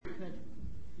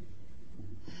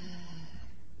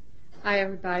Hi,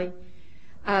 everybody.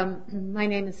 My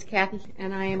name is Kathy,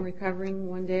 and I am recovering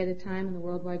one day at a time in the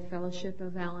Worldwide Fellowship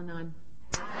of Al-Anon.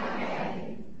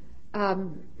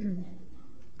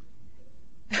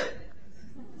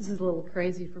 This is a little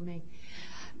crazy for me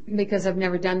because I've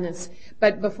never done this.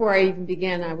 But before I even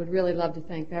begin, I would really love to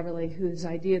thank Beverly, whose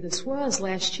idea this was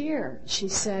last year. She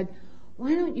said,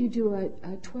 why don't you do a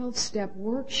 12-step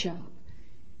workshop?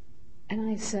 And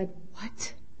I said,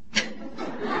 what?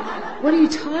 What are you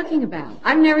talking about?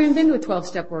 I've never even been to a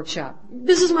 12-step workshop.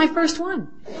 This is my first one.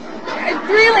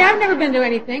 Really, I've never been to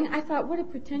anything. I thought, what a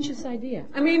pretentious idea.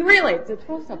 I mean, really, it's a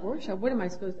 12-step workshop. What am I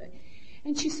supposed to...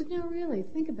 And she said, no, really,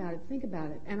 think about it.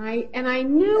 And I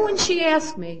knew when she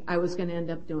asked me, I was going to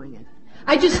end up doing it.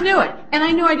 I just knew it. And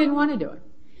I knew I didn't want to do it.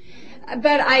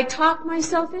 But I talked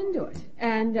myself into it.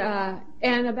 And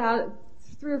about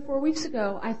 3 or 4 weeks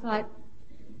ago, I thought,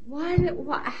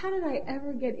 how did I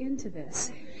ever get into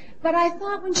this? But I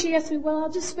thought when she asked me, well,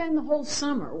 I'll just spend the whole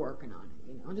summer working on it.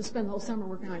 I'll just spend the whole summer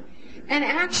working on it. And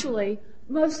actually,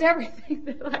 most everything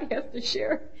that I have to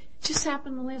share just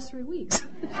happened in the last 3 weeks. So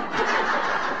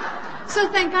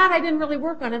thank God I didn't really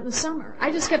work on it in the summer.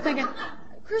 I just kept thinking,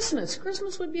 Christmas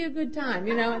would be a good time,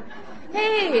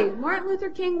 Hey, Martin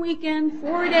Luther King weekend,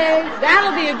 4 days,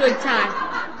 that'll be a good time.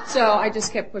 So I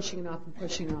just kept pushing it off.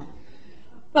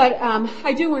 But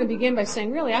I do want to begin by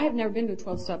saying, really, I have never been to a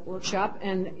 12-step workshop,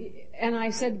 and I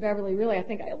said to Beverly, really, I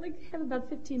think I only have about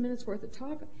 15 minutes worth of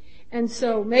talk, and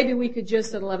so maybe we could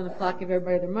just at 11 o'clock give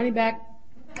everybody their money back.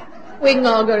 We can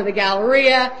all go to the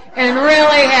Galleria and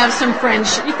really have some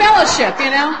fellowship,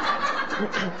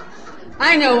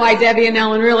 I know why Debbie and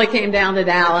Ellen really came down to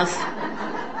Dallas.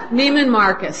 Neiman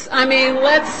Marcus. I mean,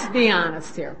 let's be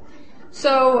honest here.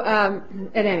 So,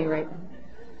 at any rate,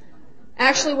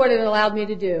 actually what it allowed me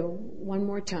to do one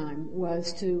more time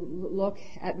was to look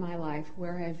at my life,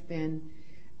 where I've been,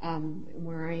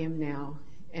 where I am now,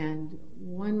 and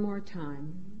one more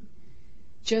time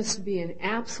just be in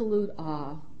absolute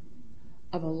awe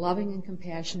of a loving and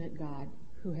compassionate God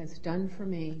who has done for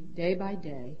me day by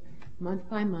day, month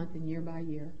by month, and year by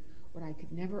year what I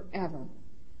could never, ever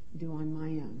do on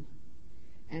my own.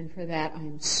 And for that, I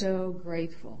am so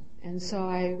grateful. And so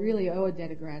I really owe a debt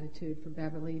of gratitude for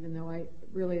Beverly, even though I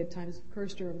really at times have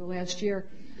cursed her over the last year.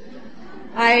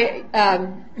 I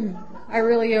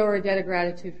really owe her a debt of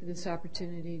gratitude for this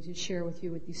opportunity to share with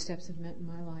you what these steps have meant in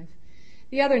my life.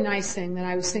 The other nice thing that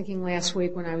I was thinking last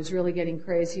week when I was really getting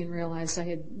crazy and realized I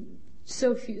had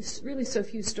so few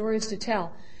stories to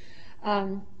tell,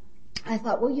 I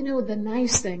thought, well, the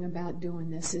nice thing about doing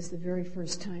this is the very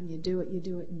first time you do it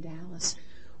in Dallas,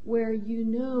 where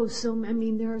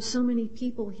there are so many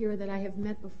people here that I have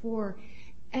met before,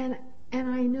 and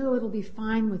I know it'll be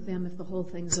fine with them if the whole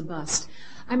thing's a bust.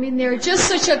 I mean, they're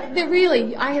just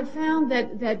I have found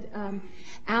that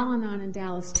Al-Anon in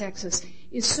Dallas, Texas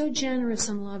is so generous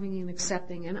and loving and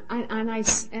accepting, and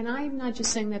I'm not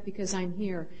just saying that because I'm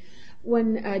here.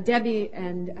 When Debbie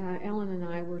and Ellen and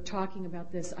I were talking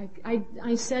about this,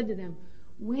 I said to them,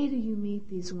 wait till you meet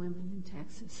these women in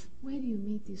Texas. Wait till you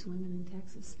meet these women in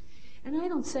Texas. And I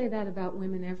don't say that about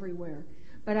women everywhere,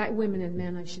 women and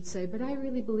men, I should say, but I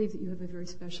really believe that you have a very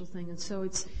special thing, and so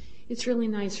it's really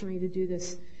nice for me to do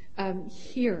this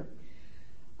here.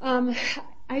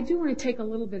 I do want to take a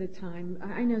little bit of time.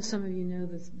 I know some of you know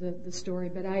the story,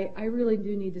 but I really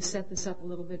do need to set this up a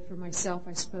little bit for myself,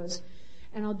 I suppose,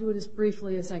 and I'll do it as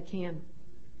briefly as I can.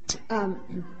 Why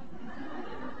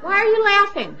are you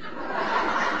laughing?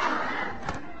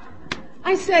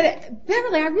 I said,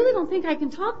 Beverly, I really don't think I can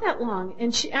talk that long.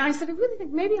 And I said, I really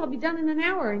think maybe I'll be done in an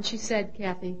hour. And she said,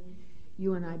 Kathy,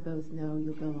 you and I both know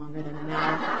you'll go longer than an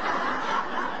hour.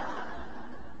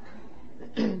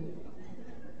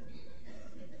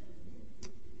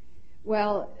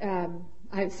 Well,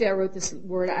 I wrote this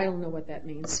word. I don't know what that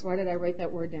means. Why did I write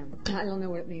that word down? I don't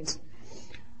know what it means.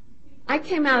 I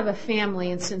came out of a family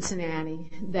in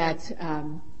Cincinnati that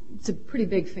it's a pretty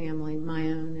big family, my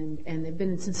own, and they've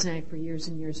been in Cincinnati for years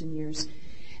and years and years.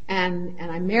 And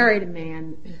I married a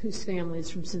man whose family is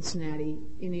from Cincinnati,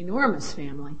 an enormous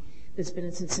family that's been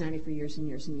in Cincinnati for years and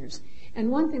years and years. And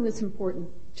one thing that's important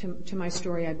to my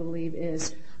story, I believe,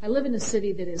 is I live in a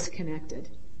city that is connected.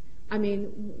 I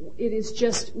mean, it is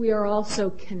just, we are all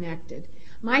so connected.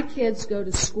 My kids go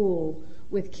to school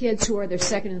with kids who are their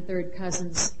second and third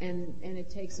cousins, and it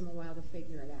takes them a while to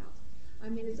figure it out. I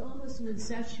mean, it's almost an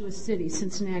incestuous city,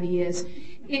 Cincinnati is.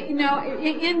 In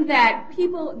that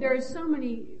people, there are so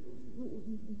many,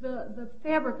 the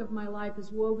fabric of my life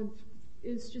is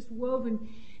just woven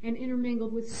and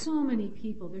intermingled with so many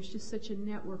people. There's just such a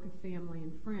network of family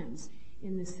and friends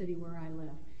in the city where I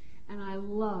live. And I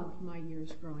loved my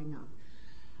years growing up.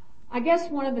 I guess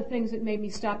one of the things that made me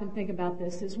stop and think about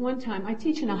this is one time I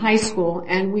teach in a high school,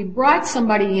 and we brought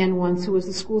somebody in once who was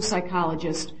a school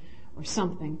psychologist or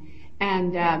something.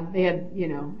 And they had,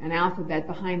 an alphabet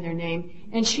behind their name.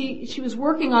 And she was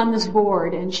working on this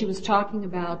board, and she was talking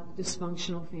about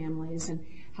dysfunctional families and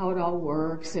how it all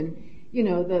works, and she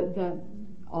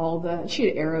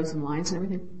had arrows and lines and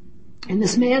everything. And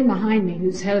this man behind me,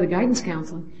 who's head of the guidance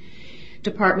counseling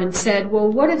department, said, well,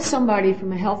 what if somebody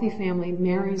from a healthy family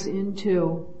marries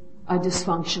into a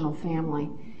dysfunctional family?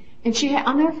 And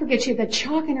I'll never forget, she had that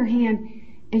chalk in her hand,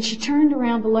 and she turned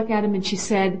around to look at him, and she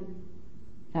said,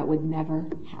 that would never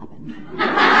happen. You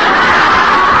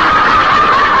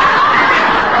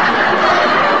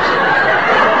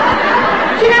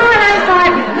know what I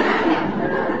thought?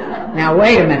 Now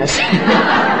wait a minute.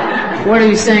 What are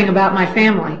you saying about my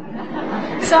family?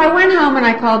 So I went home and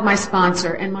I called my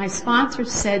sponsor, and my sponsor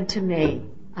said to me,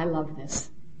 I love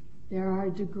this, there are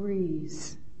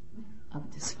degrees of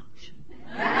dysfunction.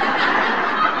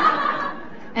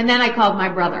 And then I called my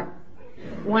brother,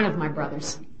 one of my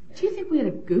brothers. Do you think we had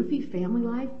a goofy family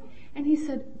life? And he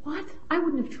said, what? I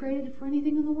wouldn't have traded it for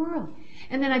anything in the world.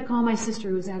 And then I'd call my sister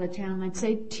who was out of town, and I'd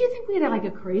say, do you think we had like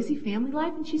a crazy family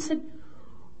life? And she said,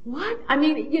 what? I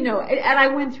mean, and I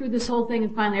went through this whole thing,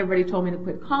 and finally everybody told me to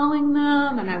quit calling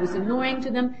them, and I was annoying to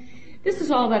them. This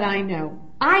is all that I know.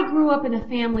 I grew up in a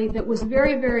family that was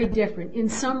very, very different in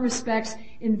some respects,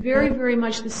 and very, very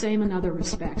much the same in other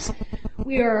respects.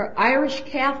 We are Irish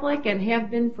Catholic and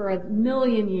have been for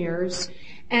 1,000,000 years,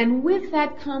 and with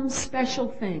that comes special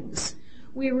things.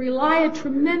 We rely a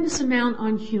tremendous amount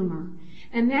on humor,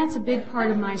 and that's a big part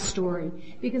of my story,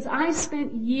 because I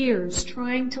spent years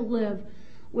trying to live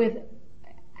with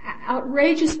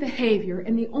outrageous behavior,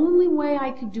 and the only way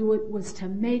I could do it was to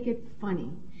make it funny.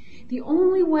 The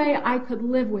only way I could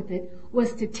live with it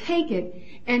was to take it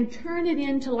and turn it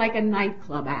into like a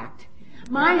nightclub act.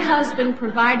 My husband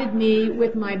provided me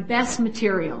with my best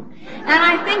material. And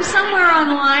I think somewhere on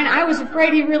the line I was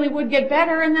afraid he really would get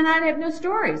better, and then I'd have no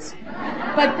stories.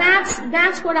 But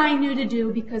that's what I knew to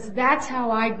do, because that's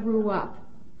how I grew up.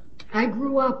 I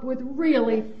grew up with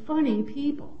really funny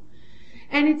people.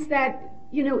 And it's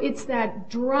that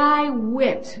dry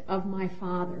wit of my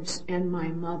father's and my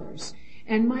mother's.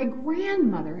 And my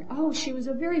grandmother, she was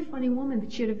a very funny woman,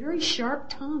 but she had a very sharp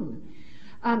tongue.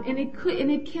 And it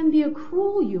can be a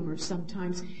cruel humor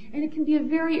sometimes, and it can be a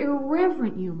very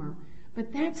irreverent humor.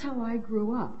 But that's how I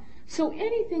grew up. So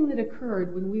anything that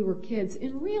occurred when we were kids,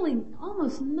 and really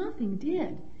almost nothing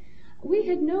did. We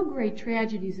had no great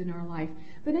tragedies in our life,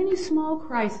 but any small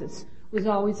crisis was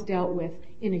always dealt with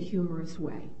in a humorous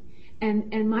way.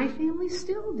 And my family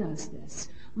still does this.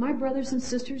 My brothers and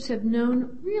sisters have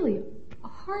known really a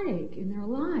heartache in their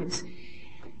lives,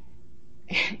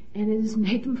 and it has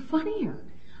made them funnier.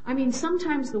 I mean,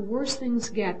 sometimes the worse things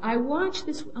get. I watch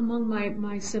this among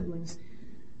my siblings.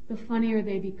 The funnier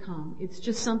they become. It's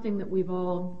just something that we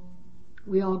all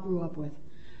grew up with.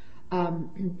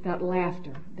 That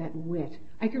laughter, that wit.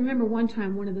 I can remember one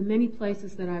time, one of the many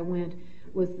places that I went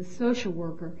was the social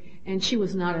worker, and she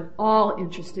was not at all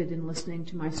interested in listening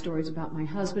to my stories about my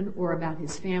husband or about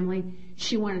his family.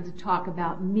 She wanted to talk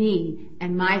about me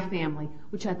and my family,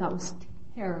 which I thought was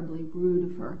terribly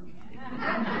rude of her.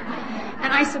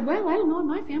 And I said, well, I don't know, in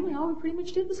my family all we pretty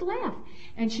much did was laugh.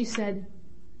 And she said,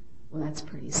 well, that's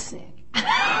pretty sick. I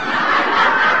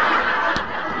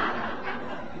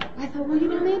thought, well,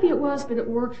 maybe it was, but it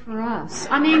worked for us.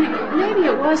 I mean, maybe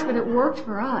it was, but it worked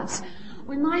for us.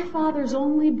 When my father's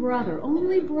only brother,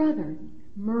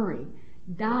 Murray,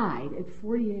 died at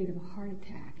 48 of a heart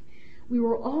attack, we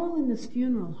were all in this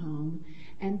funeral home,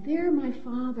 and there my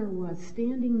father was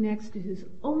standing next to his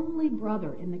only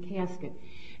brother in the casket.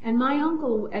 And my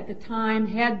uncle at the time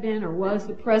had been or was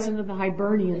the president of the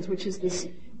Hibernians, which is this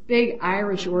big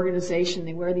Irish organization.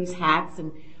 They wear these hats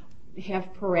and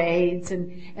have parades,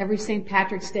 and every St.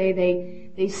 Patrick's Day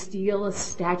they steal a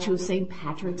statue of St.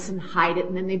 Patrick's and hide it,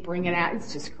 and then they bring it out.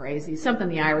 It's just crazy. Something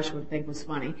the Irish would think was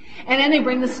funny. And then they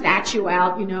bring the statue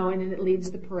out, and then it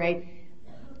leads the parade.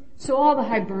 So all the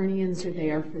Hibernians are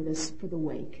there for the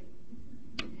wake.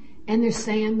 And they're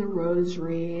saying the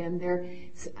rosary, and they're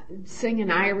singing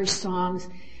Irish songs.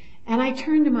 And I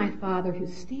turned to my father,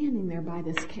 who's standing there by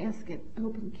this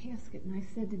open casket, and I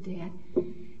said to Dad,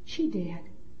 gee, Dad,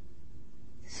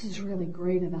 this is really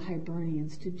great of the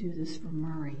Hibernians to do this for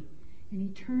Murray. And he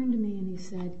turned to me and he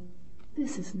said,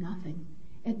 this is nothing.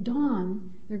 At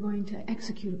dawn, they're going to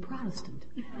execute a Protestant.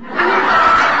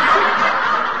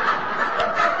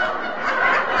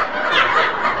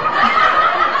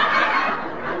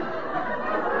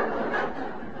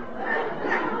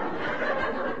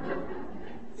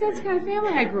 that's the kind of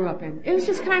family I grew up in. It was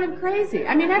just kind of crazy.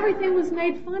 I mean, everything was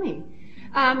made funny.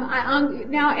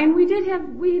 And we did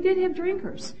have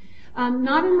drinkers.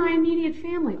 Not in my immediate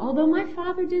family, although my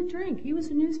father did drink. He was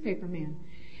a newspaper man.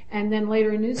 And then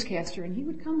later a newscaster, and he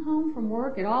would come home from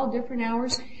work at all different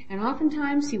hours, and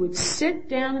oftentimes he would sit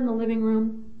down in the living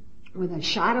room with a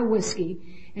shot of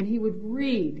whiskey, and he would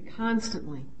read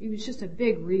constantly. He was just a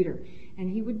big reader, and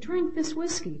he would drink this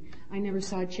whiskey. I never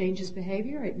saw it change his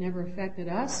behavior. It never affected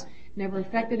us, never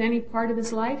affected any part of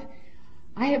his life.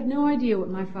 I have no idea what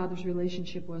my father's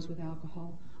relationship was with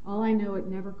alcohol. All I know, it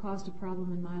never caused a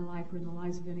problem in my life or in the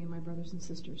lives of any of my brothers and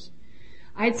sisters.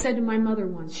 I had said to my mother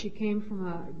once, she came from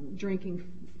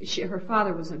her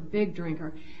father was a big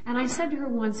drinker, and I said to her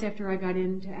once after I got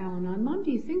into Al-Anon, Mom,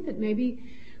 do you think that maybe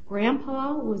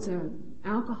Grandpa was an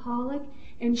alcoholic?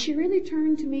 And she really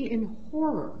turned to me in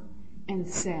horror and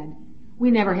said,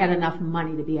 we never had enough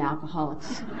money to be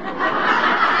alcoholics.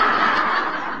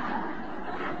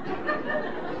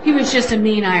 He was just a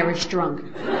mean Irish drunk.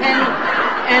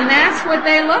 And that's what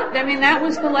they looked. I mean, that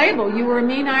was the label. You were a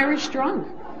mean Irish drunk.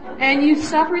 And you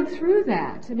suffered through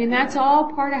that. I mean, that's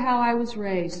all part of how I was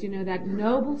raised, that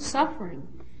noble suffering.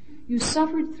 You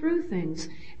suffered through things.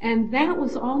 And that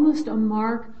was almost a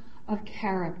mark of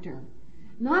character.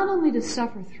 Not only to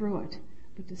suffer through it,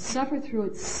 but to suffer through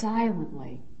it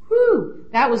silently. Whew!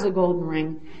 That was a golden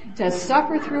ring. To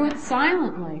suffer through it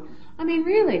silently. I mean,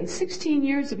 really, 16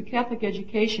 years of a Catholic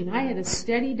education, I had a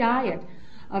steady diet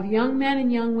of young men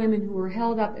and young women who were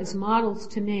held up as models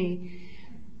to me,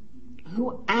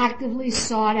 who actively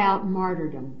sought out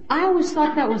martyrdom. I always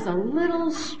thought that was a little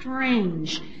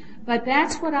strange, but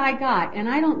that's what I got. And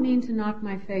I don't mean to knock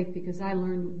my faith, because I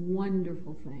learned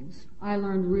wonderful things. I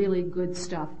learned really good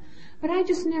stuff. But I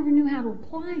just never knew how to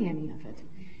apply any of it.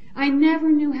 I never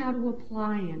knew how to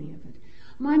apply any of it.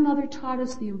 My mother taught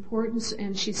us the importance,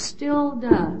 and she still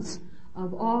does,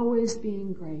 of always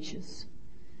being gracious.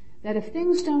 That if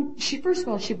things don't, first of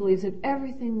all, she believes that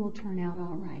everything will turn out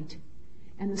all right.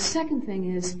 And the second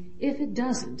thing is, if it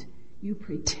doesn't, you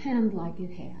pretend like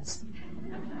it has.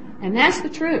 And that's the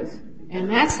truth. And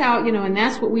that's how, and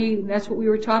that's what we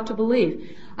were taught to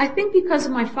believe. I think because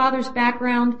of my father's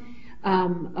background,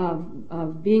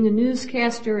 of being a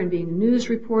newscaster and being a news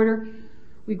reporter,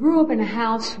 we grew up in a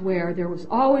house where there was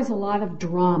always a lot of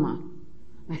drama.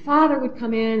 My father would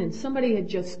come in and somebody had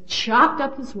just chopped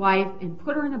up his wife and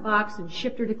put her in a box and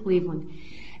shipped her to Cleveland.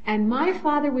 And my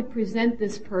father would present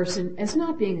this person as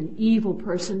not being an evil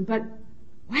person, but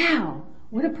wow,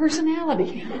 what a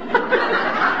personality.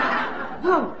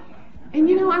 Oh, and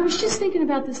I was just thinking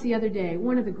about this the other day.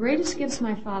 One of the greatest gifts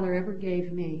my father ever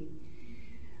gave me,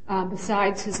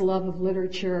 besides his love of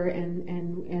literature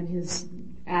and his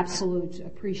absolute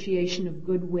appreciation of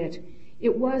good wit,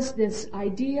 it was this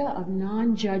idea of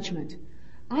non-judgment.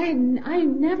 I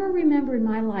never remember in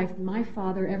my life my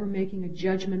father ever making a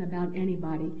judgment about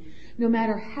anybody, no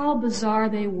matter how bizarre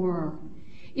they were.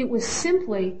 It was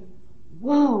simply,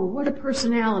 whoa, what a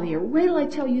personality, or wait till I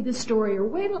tell you this story, or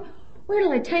wait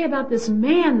till I tell you about this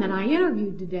man that I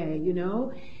interviewed today,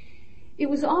 It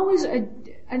was always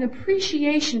an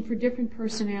appreciation for different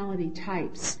personality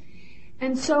types.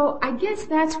 And so I guess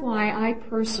that's why I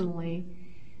personally,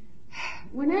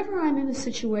 whenever I'm in a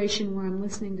situation where I'm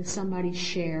listening to somebody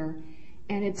share,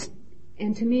 and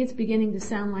to me it's beginning to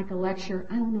sound like a lecture.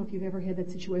 I don't know if you've ever had that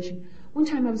situation. One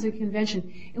time I was at a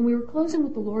convention, and we were closing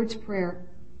with the Lord's Prayer,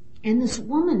 and this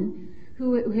woman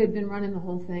who had been running the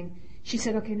whole thing, she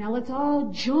said, okay, now let's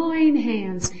all join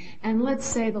hands, and let's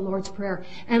say the Lord's Prayer,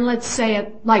 and let's say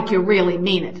it like you really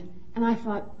mean it. And I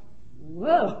thought,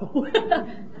 whoa,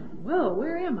 whoa,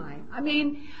 where am I? I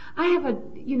mean, I have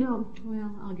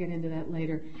I'll get into that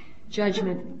later.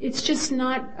 Judgment. It's just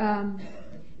not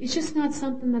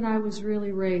something that I was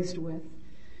really raised with.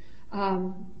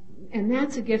 And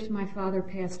that's a gift my father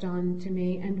passed on to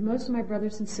me and most of my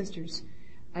brothers and sisters.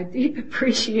 A deep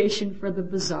appreciation for the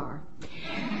bizarre.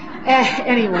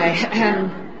 Anyway,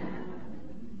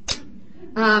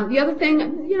 the other thing,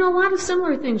 a lot of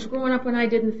similar things growing up when I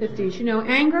did in the 50s.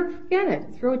 Anger, forget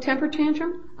it. Throw a temper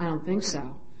tantrum? I don't think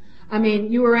so. I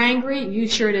mean, you were angry, you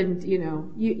sure didn't,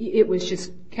 it was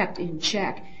just kept in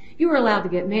check. You were allowed to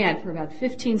get mad for about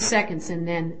 15 seconds, and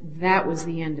then that was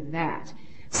the end of that.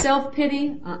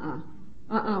 Self-pity?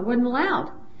 Wasn't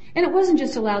allowed. And it wasn't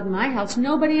just allowed in my house.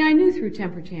 Nobody I knew threw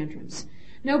temper tantrums.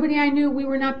 Nobody I knew, we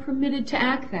were not permitted to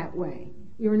act that way.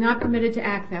 We were not permitted to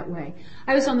act that way.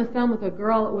 I was on the phone with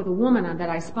a woman that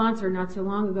I sponsored not so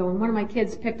long ago, and one of my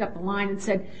kids picked up the line and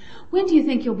said, when do you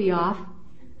think you'll be off?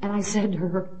 And I said to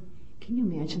her, Can you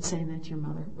imagine saying that to your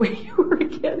mother when you were a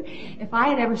kid? If I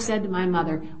had ever said to my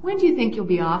mother, when do you think you'll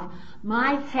be off?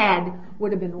 My head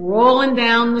would have been rolling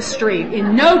down the street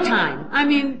in no time. I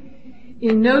mean,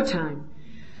 in no time.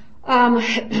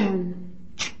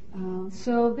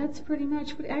 So that's pretty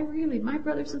much what my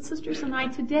brothers and sisters and I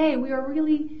today, we're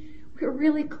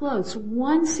really close.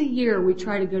 Once a year we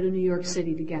try to go to New York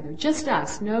City together. Just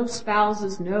us. No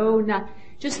spouses,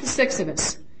 just the six of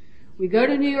us. We go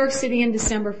to New York City in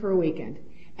December for a weekend.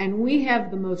 And we have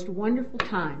the most wonderful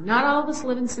time. Not all of us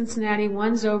live in Cincinnati.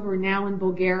 One's over now in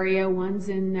Bulgaria. One's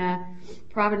in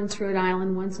Providence, Rhode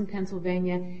Island. One's in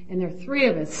Pennsylvania. And there are three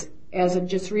of us, as of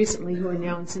just recently, who are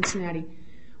now in Cincinnati.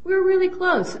 We're really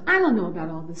close. I don't know about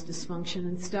all this dysfunction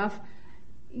and stuff.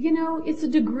 You know, it's a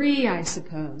degree, I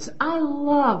suppose. I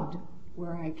loved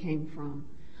where I came from.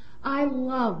 I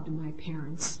loved my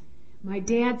parents. My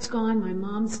dad's gone, my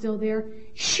mom's still there.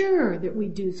 Sure that we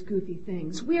do goofy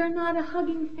things. We are not a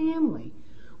hugging family.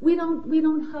 We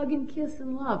don't hug and kiss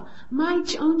and love. My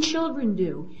own children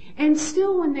do. And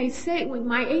still when my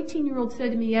 18-year-old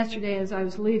said to me yesterday as I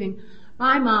was leaving,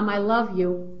 "Bye, Mom, I love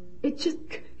you,"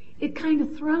 it kind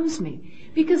of throws me.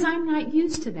 Because I'm not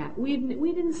used to that. We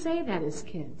didn't say that as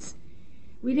kids.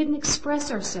 We didn't express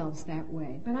ourselves that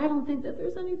way. But I don't think that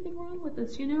there's anything wrong with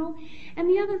us, you know. And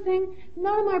the other thing,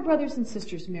 none of my brothers and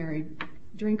sisters married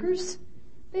drinkers.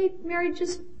 They married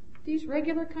just these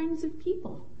regular kinds of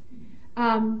people.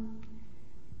 I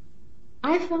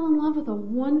fell in love with a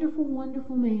wonderful,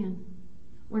 wonderful man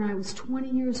when I was 20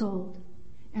 years old.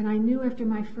 And I knew after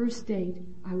my first date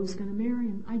I was going to marry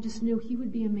him. I just knew he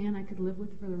would be a man I could live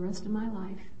with for the rest of my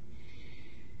life.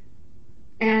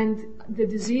 And the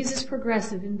disease is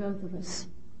progressive in both of us.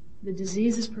 The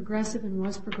disease is progressive and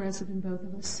was progressive in both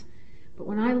of us. But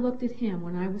when I looked at him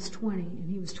when I was 20 and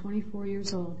he was 24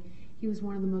 years old, he was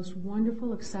one of the most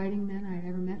wonderful, exciting men I had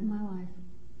ever met in my life.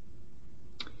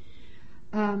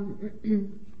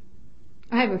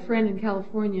 I have a friend in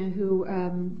California who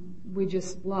we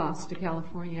just lost to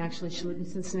California. Actually, she lived in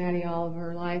Cincinnati all of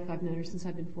her life. I've known her since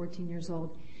I've been 14 years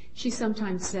old. She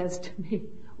sometimes says to me,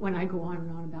 when I go on and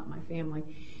on about my family,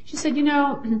 she said, "You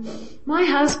know, my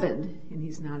husband," and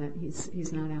he's not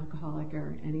alcoholic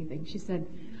or anything. She said,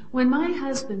 "When my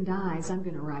husband dies, I'm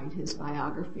going to write his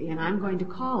biography, and I'm going to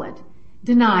call it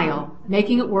Denial,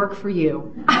 Making It Work for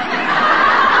You."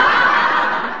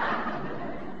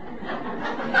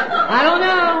 I don't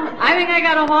know. I think I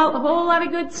got a whole lot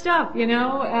of good stuff, you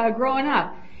know, growing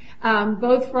up,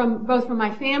 both from my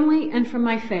family and from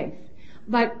my faith.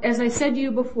 But as I said to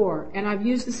you before, and I've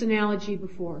used this analogy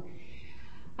before,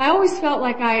 I always felt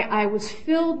like I was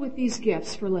filled with these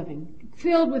gifts for living,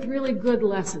 filled with really good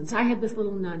lessons. I had this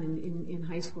little nun in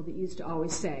high school that used to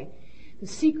always say, the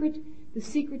secret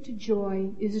to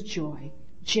joy is joy.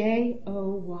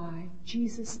 J-O-Y.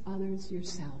 Jesus, others,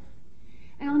 yourself.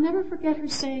 And I'll never forget her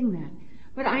saying that.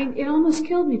 But it almost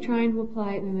killed me trying to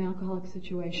apply it in an alcoholic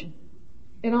situation.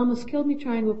 It almost killed me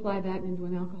trying to apply that into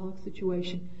an alcoholic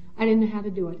situation. I didn't know how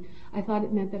to do it. I thought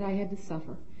it meant that I had to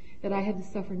suffer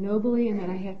nobly and that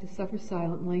I had to suffer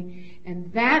silently.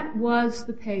 And that was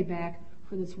the payback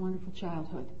for this wonderful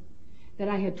childhood. That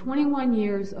I had 21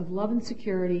 years of love and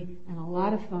security and a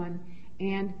lot of fun.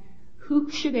 And who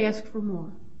should ask for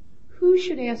more? Who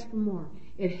should ask for more?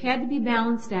 It had to be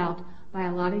balanced out by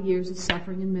a lot of years of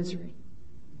suffering and misery.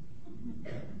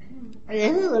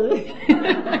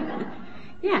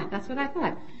 Yeah, that's what I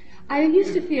thought. I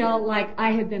used to feel like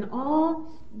I had been all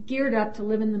geared up to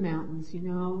live in the mountains, you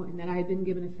know, and that I had been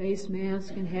given a face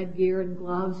mask and headgear and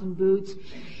gloves and boots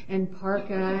and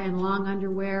parka and long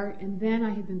underwear, and then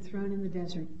I had been thrown in the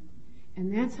desert.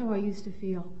 And that's how I used to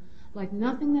feel, like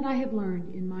nothing that I had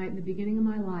learned in the beginning of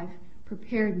my life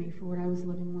prepared me for what I was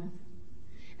living with.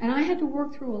 And I had to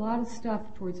work through a lot of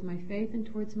stuff towards my faith and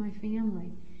towards my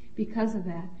family because of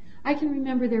that. I can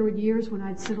remember there were years when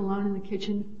I'd sit alone in the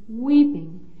kitchen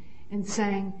weeping and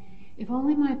saying, if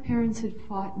only my parents had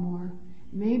fought more,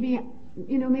 maybe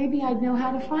I'd know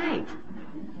how to fight.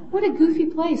 What a goofy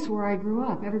place where I grew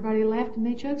up. Everybody laughed and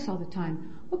made jokes all the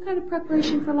time. What kind of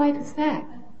preparation for life is that?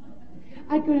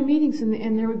 I'd go to meetings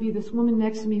and there would be this woman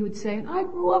next to me who would say, I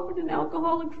grew up in an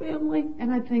alcoholic family.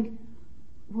 And I'd think,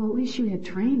 well, at least you had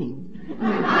training.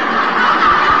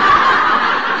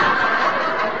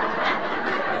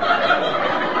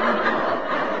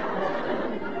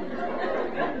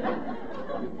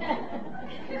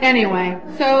 Anyway,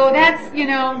 so that's,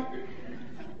 I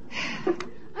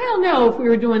don't know if we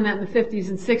were doing that in the 50s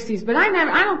and 60s, but I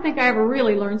don't think I ever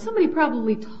really learned. Somebody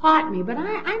probably taught me, but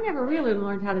I never really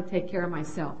learned how to take care of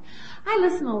myself. I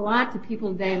listen a lot to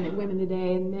people today, and women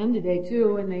today, and men today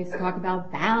too, and they talk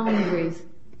about boundaries.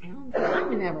 boundary?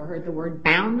 I've never heard the word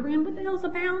boundary. And what the hell's a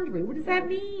boundary? What does that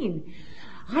mean?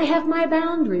 I have my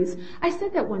boundaries. I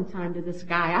said that one time to this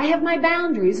guy. I have my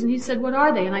boundaries. And he said, what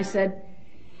are they? And I said,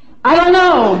 I don't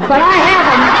know, but I have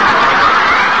them.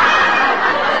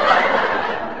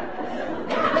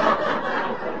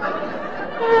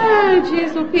 Oh,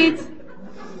 jeez, well, Pete.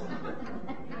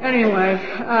 Anyway,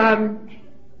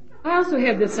 I also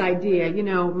have this idea,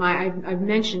 I've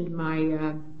mentioned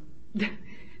my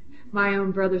my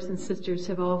own brothers and sisters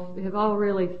have all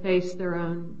really faced their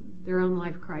own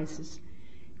life crises,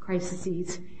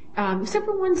 except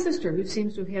for one sister who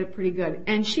seems to have had it pretty good.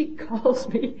 And she calls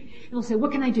me and will say,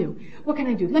 what can I do? What can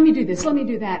I do? Let me do this. Let me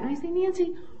do that. And I say,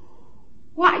 Nancy,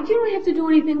 why? You don't have to do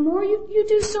anything more. You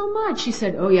do so much. She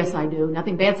said, oh, yes, I do.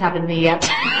 Nothing bad's happened to me yet.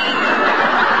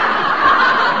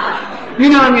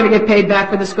 I'm going to get paid back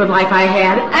for this good life I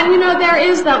had. And, there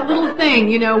is that little thing,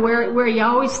 where you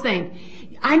always think,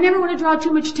 I never want to draw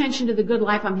too much attention to the good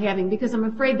life I'm having because I'm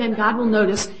afraid then God will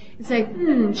notice and say,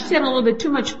 she's having a little bit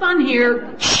too much fun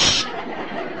here. Shh.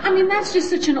 That's just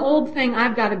such an old thing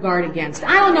I've got to guard against.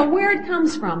 I don't know where it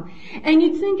comes from. And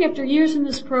you'd think after years in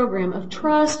this program of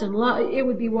trust and love, it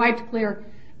would be wiped clear.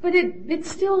 But it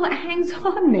still hangs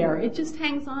on there. It just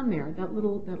hangs on there, that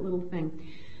little thing.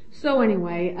 So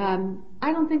anyway,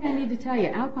 I don't think I need to tell you,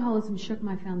 alcoholism shook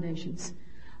my foundations.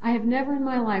 I have never in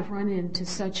my life run into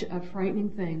such a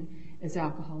frightening thing as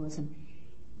alcoholism.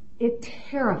 It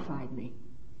terrified me.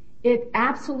 It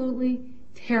absolutely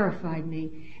terrified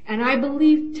me. And I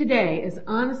believe today, as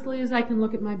honestly as I can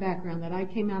look at my background, that I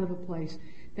came out of a place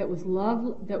that was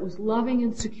loving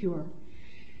and secure.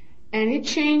 And it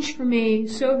changed for me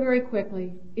so very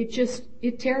quickly.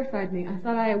 It terrified me.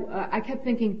 I kept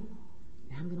thinking,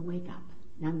 now I'm going to wake up.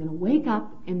 Now I'm going to wake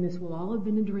up, and this will all have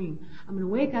been a dream. I'm going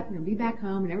to wake up, and I'll be back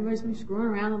home, and everybody's going to be screwing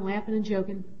around and laughing and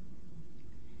joking.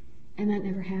 And that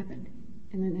never happened.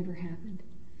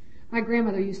 My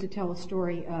grandmother used to tell a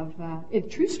story a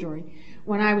true story,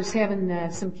 when I was having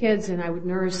some kids, and I would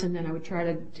nurse, and then I would try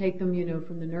to take them,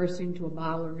 from the nursing to a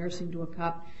bottle or nursing to a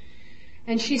cup.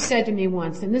 And she said to me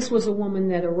once, and this was a woman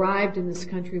that arrived in this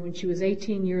country when she was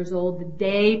 18 years old, the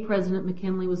day President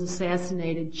McKinley was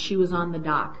assassinated, she was on the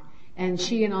dock. And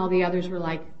she and all the others were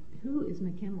like, who is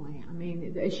McKinley?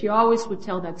 She always would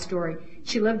tell that story.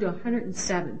 She lived to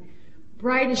 107.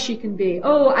 Bright as she can be.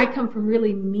 Oh, I come from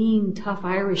really mean, tough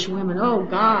Irish women. Oh,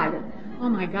 God. Oh,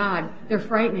 my God. They're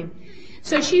frightening.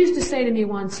 So she used to say to me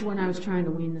once when I was trying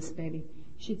to wean this baby,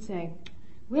 she'd say,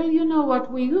 well, you know what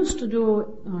we used to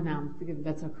do. Oh, no,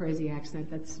 that's a crazy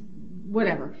accent. That's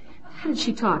whatever. How did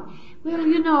she talk? Well,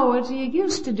 you know what we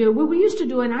used to do. What we used to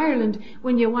do in Ireland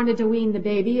when you wanted to wean the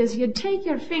baby is you'd take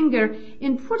your finger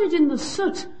and put it in the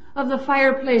soot of the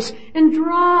fireplace and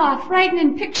draw a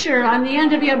frightening picture on the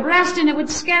end of your breast, and it would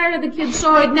scare the kid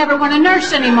so he'd never want to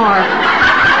nurse anymore.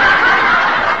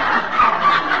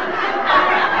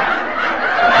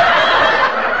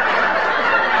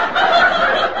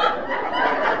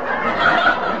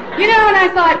 And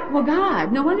I thought, well,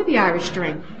 God, no wonder the Irish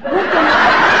drink.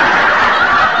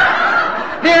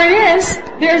 There it is.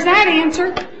 There's that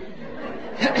answer.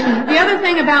 The other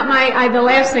thing about the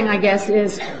last thing, I guess,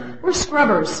 is we're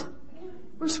scrubbers.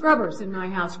 We're scrubbers in my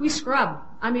house. We scrub.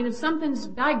 If something's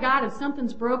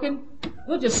broken,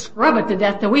 we'll just scrub it to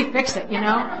death till we fix it,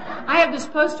 I have this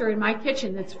poster in my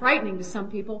kitchen that's frightening to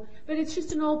some people, but it's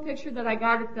just an old picture that I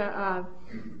got at the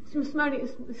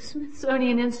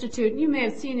Smithsonian Institute. You may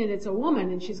have seen it. It's a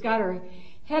woman, and she's got her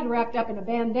head wrapped up in a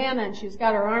bandana, and she's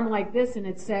got her arm like this, and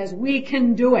it says, "We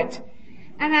can do it."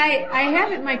 And I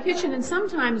have it in my kitchen, and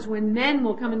sometimes when men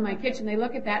will come in my kitchen, they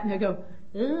look at that and they go,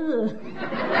 ugh.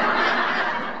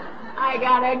 I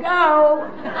gotta go.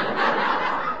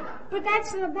 But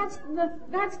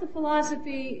that's the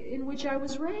philosophy in which I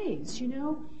was raised,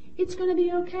 It's gonna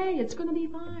be okay. It's gonna be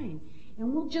fine.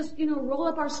 And we'll just, roll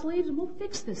up our sleeves and we'll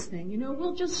fix this thing,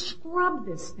 We'll just scrub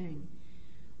this thing.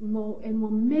 And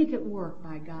we'll make it work,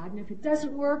 by God. And if it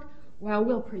doesn't work, well,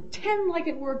 we'll pretend like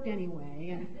it worked anyway.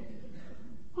 And,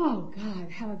 oh, God,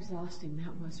 how exhausting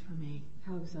that was for me.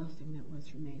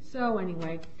 So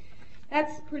anyway,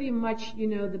 that's pretty much,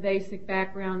 the basic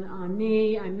background on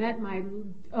me. I met my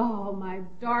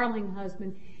darling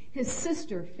husband. His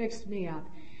sister fixed me up.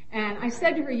 And I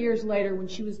said to her years later when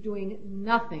she was doing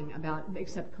nothing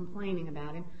except complaining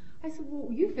about him, I said,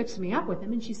 well, you fixed me up with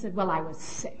him. And she said, well, I was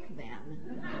sick then.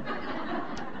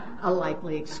 A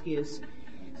likely excuse.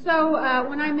 So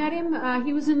when I met him,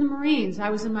 he was in the Marines. I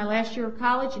was in my last year of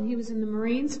college, and he was in the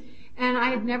Marines. And I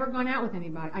had never gone out with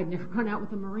anybody. I'd never gone out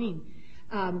with a Marine.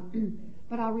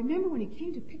 But I'll remember when he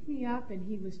came to pick me up, and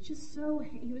he was so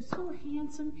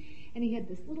handsome, and he had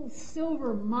this little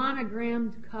silver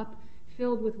monogrammed cup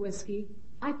filled with whiskey.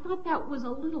 I thought that was a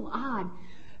little odd.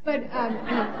 But,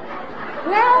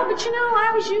 but you know,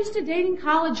 I was used to dating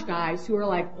college guys who were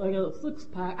like, I got a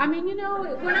six-pack. I mean, you know,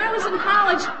 when I was in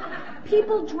college,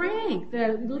 people drank.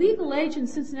 The legal age in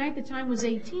Cincinnati at the time was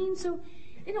 18, so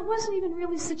and it wasn't even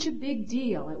really such a big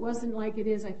deal. It wasn't like it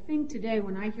is, I think, today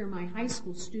when I hear my high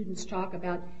school students talk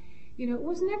about, you know, it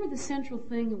was never the central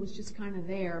thing. It was just kind of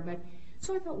there. But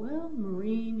so I thought, well,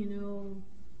 Marine, you know,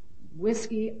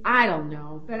 whiskey, I don't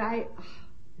know. But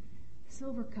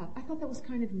silver cup, I thought that was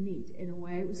kind of neat in a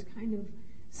way. It was kind of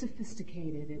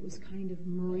sophisticated. It was kind of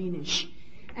Marine-ish.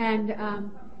 And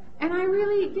I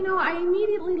really, you know, I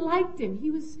immediately liked him.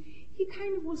 He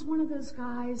kind of was one of those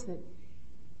guys that,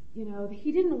 you know,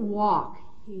 he didn't walk,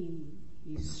 he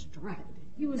strutted.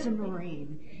 He was a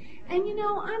Marine. And you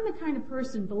know, I'm the kind of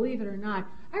person, believe it or not,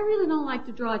 I really don't like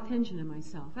to draw attention to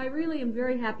myself. I really am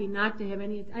very happy not to have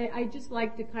any, I just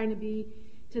like to kind of be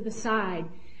to the side.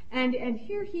 And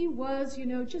here he was, you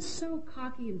know, just so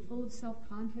cocky and full of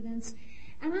self-confidence.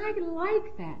 And I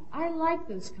like that. I like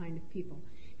those kind of people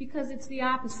because it's the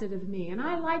opposite of me. And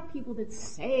I like people that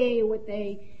say what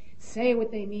they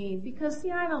mean because,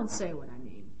 see, I don't say what I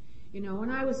mean. You know,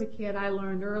 when I was a kid, I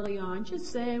learned early on,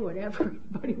 just say whatever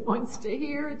everybody wants to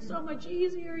hear. It's so much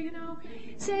easier, you know.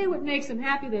 Say what makes them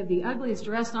happy. They have the ugliest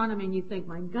dress on them, and you think,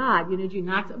 my God, you know, did you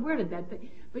knock, where did that be?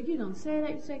 But you don't say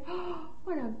that. You say, oh,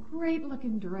 what a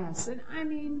great-looking dress. And I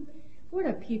mean, what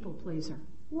a people pleaser.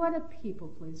 What a people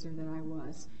pleaser that I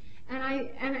was.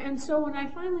 And so when I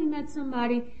finally met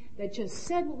somebody that just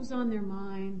said what was on their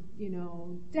mind, you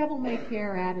know,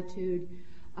 devil-may-care attitude,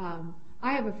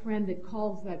 I have a friend that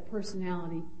calls that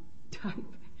personality type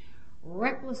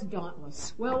Reckless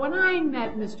Dauntless. Well, when I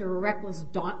met Mr. Reckless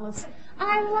Dauntless,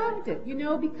 I loved it, you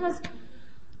know, because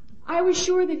I was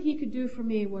sure that he could do for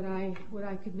me what I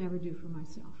could never do for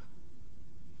myself.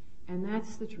 And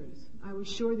that's the truth. I was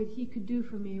sure that he could do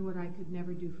for me what I could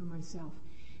never do for myself.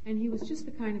 And he was just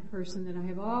the kind of person that I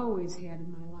have always had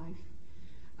in my life.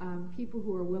 People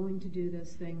who are willing to do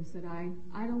those things that I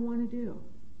don't want to do.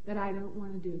 That I don't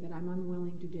want to do, that I'm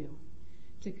unwilling to do,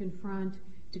 to confront,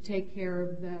 to take care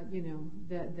of the, you know,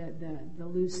 the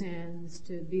loose ends,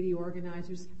 to be the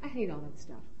organizers. I hate all that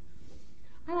stuff.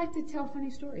 I like to tell funny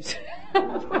stories.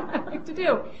 That's what I like to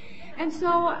do. And so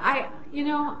I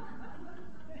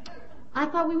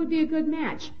thought we would be a good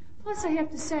match. Plus, I have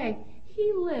to say,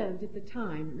 he lived at the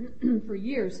time, for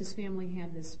years, his family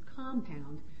had this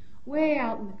compound way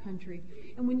out in the country.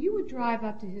 And when you would drive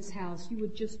up to his house, you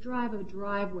would just drive a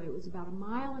driveway. It was about 1.5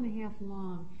 miles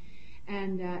long.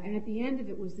 And at the end of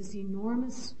it was this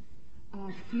enormous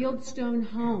fieldstone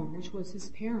home, which was his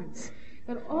parents'.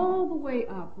 But all the way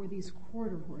up were these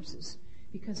quarter horses,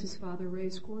 because his father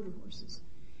raised quarter horses.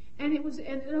 And it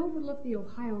overlooked the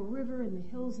Ohio River and the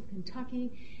hills of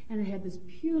Kentucky, and it had this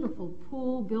beautiful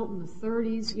pool built in the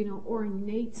 30s, you know,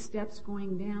 ornate steps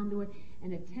going down to it,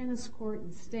 and a tennis court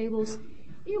and stables.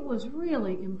 It was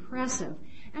really impressive.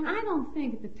 And I don't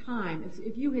think at the time,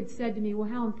 if you had said to me, well,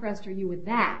 how impressed are you with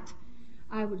that?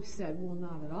 I would have said, well,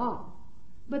 not at all.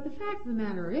 But the fact of the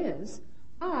matter is,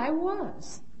 I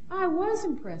was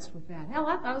impressed with that. Hell,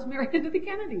 I thought I was married to the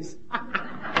Kennedys. And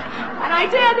I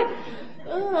did.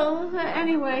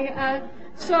 Anyway,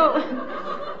 so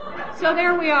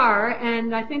there we are.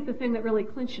 And I think the thing that really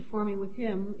clinched it for me with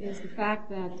him is the fact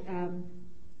that I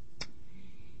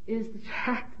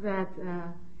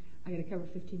got to cover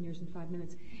 15 years in 5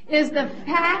 minutes. Is the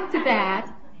fact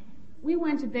that we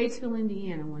went to Batesville,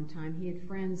 Indiana one time. He had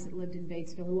friends that lived in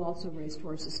Batesville who also raised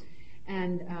horses,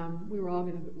 and we were all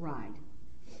going to ride.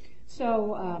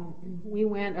 So we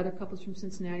went. Other couples from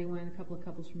Cincinnati went. A couple of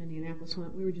couples from Indianapolis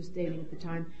went. We were just dating at the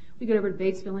time. We got over to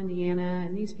Batesville, Indiana,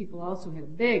 and these people also had a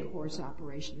big horse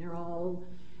operation. They're all,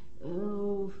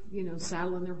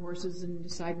 saddling their horses and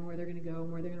deciding where they're going to go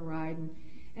and where they're going to ride.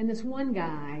 And this one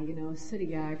guy, a city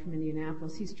guy from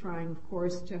Indianapolis, he's trying, of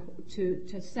course,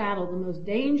 to saddle the most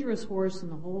dangerous horse in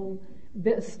the whole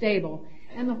stable.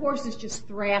 And the horse is just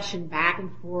thrashing back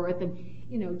and forth and,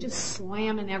 just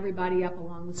slamming everybody up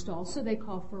along the stall. So they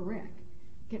call for Rick.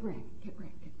 Get Rick, get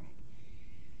Rick, get Rick.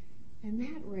 And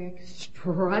that Rick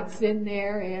struts in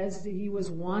there as he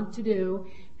was wont to do.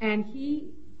 And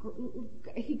he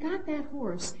got that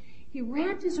horse. He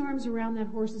wrapped his arms around that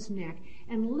horse's neck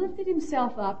and lifted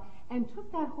himself up and took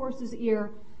that horse's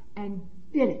ear and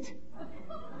bit it.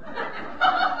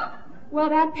 Well,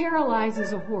 that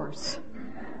paralyzes a horse.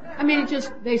 I mean,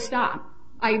 they stop.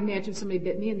 I imagine if somebody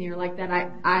bit me in the ear like that,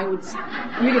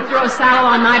 you could throw a saddle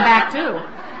on my back too.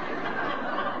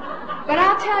 But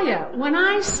I'll tell you, when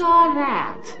I saw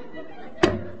that,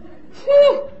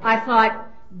 Whew, I thought,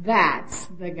 that's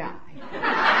the guy.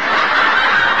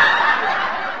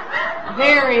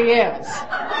 There he is.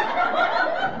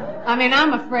 I mean,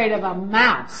 I'm afraid of a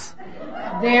mouse.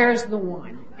 There's the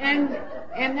one. And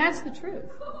that's the truth.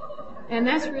 And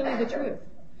that's really the truth.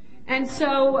 And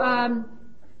so,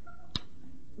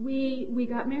 we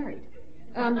got married.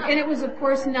 And it was, of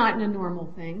course, not a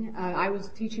normal thing. I was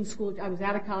teaching school. I was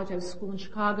out of college. I was at school in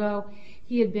Chicago.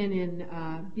 He had been in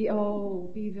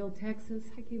Beeville, Texas.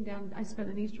 I came down. I spent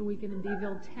an Easter weekend in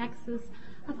Beeville, Texas.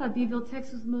 I thought Beeville,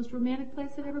 Texas was the most romantic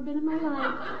place I'd ever been in my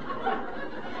life.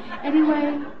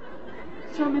 Anyway,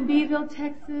 so I'm in Beeville,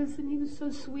 Texas, and he was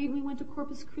so sweet. We went to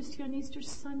Corpus Christi on Easter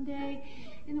Sunday,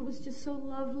 and it was just so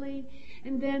lovely.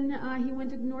 And then he went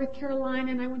to North Carolina,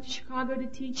 and I went to Chicago to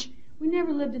teach. We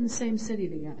never lived in the same city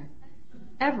together,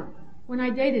 ever. When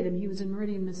I dated him, he was in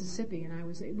Meridian, Mississippi,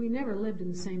 and we never lived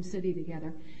in the same city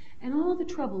together. And all the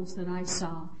troubles that I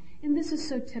saw, and this is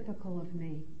so typical of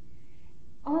me,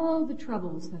 all the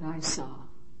troubles that I saw,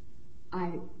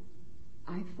 I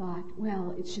thought,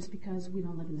 well, it's just because we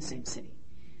don't live in the same city.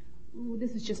 Ooh,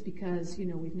 this is just because,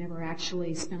 we've never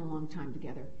actually spent a long time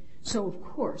together. So, of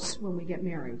course, when we get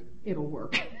married, it'll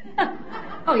work.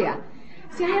 Oh, yeah.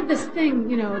 See, I have this thing,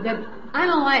 that I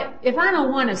don't like. If I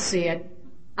don't want to see it,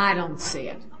 I don't see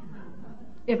it.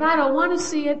 If I don't want to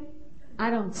see it, I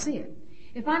don't see it.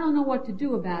 If I don't know what to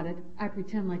do about it, I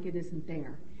pretend like it isn't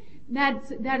there.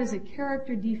 That is a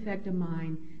character defect of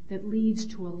mine that leads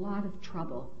to a lot of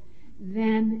trouble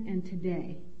then and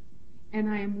today. And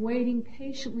I am waiting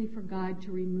patiently for God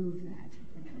to remove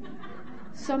that.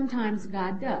 Sometimes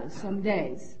God does. Some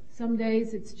days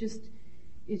it's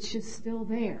just still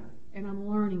there. And I'm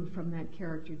learning from that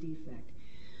character defect.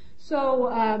 So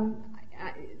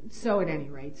at any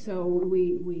rate, so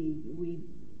we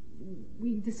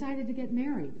decided to get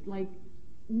married like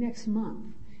next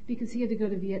month because he had to go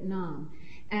to Vietnam.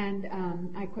 And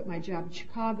I quit my job in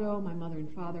Chicago. My mother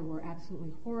and father were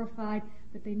absolutely horrified,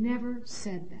 but they never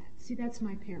said that. See, that's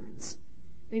my parents.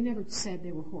 They never said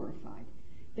they were horrified.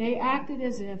 They acted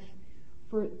as if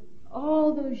for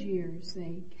all those years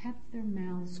they kept their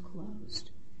mouths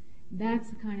closed. That's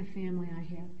the kind of family I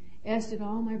have, as did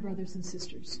all my brothers and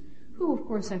sisters, who, of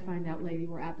course, I find out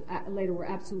later were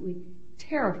absolutely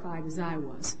terrified as I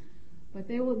was. But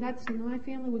my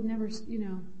family would never,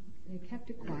 they kept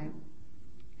it quiet.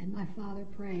 And my father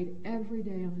prayed every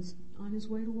day on his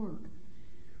way to work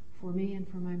for me and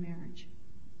for my marriage.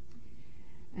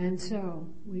 And so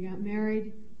we got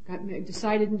married,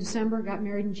 decided in December, got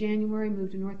married in January,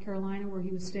 moved to North Carolina where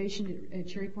he was stationed at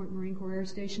Cherry Point Marine Corps Air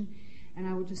Station. And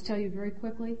I will just tell you very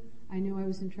quickly, I knew I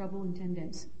was in trouble in 10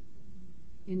 days.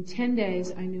 In 10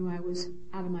 days, I knew I was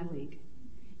out of my league.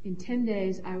 In 10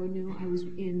 days, I knew I was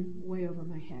in way over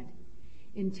my head.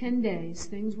 In 10 days,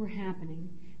 things were happening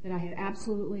that I had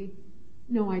absolutely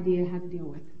no idea how to deal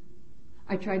with.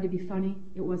 I tried to be funny.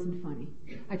 It wasn't funny.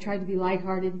 I tried to be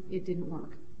lighthearted. It didn't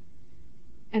work.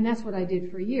 And that's what I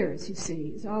did for years, you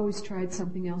see. I always tried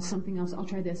something else. I'll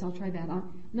try this. I'll try that.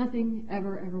 Nothing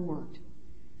ever worked.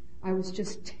 I was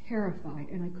just terrified,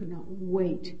 and I could not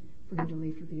wait for him to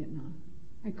leave for Vietnam.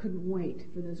 I couldn't wait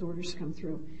for those orders to come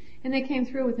through. And they came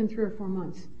through within 3 or 4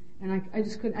 months. And I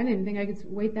just couldn't, I didn't think I could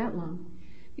wait that long.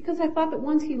 Because I thought that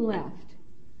once he left,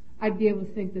 I'd be able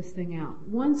to think this thing out.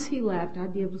 Once he left,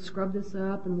 I'd be able to scrub this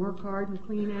up and work hard and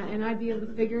clean it, and I'd be able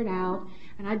to figure it out,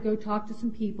 and I'd go talk to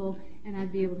some people, and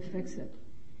I'd be able to fix it.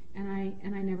 And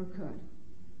I never could.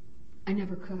 I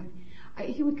never could.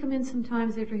 He would come in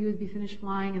sometimes after he would be finished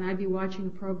flying, and I'd be watching a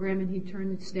program, and he'd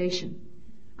turn the station.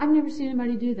 I've never seen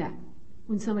anybody do that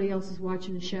when somebody else is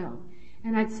watching a show.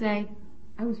 And I'd say,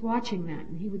 I was watching that.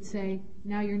 And he would say,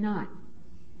 now you're not.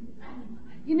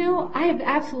 I have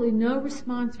absolutely no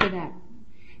response for that.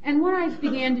 And what I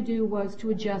began to do was to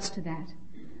adjust to that.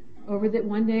 Over that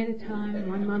one day at a time,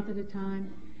 1 month at a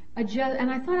time. And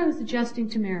I thought I was adjusting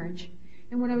to marriage.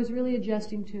 And what I was really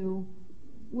adjusting to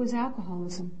was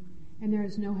alcoholism. And there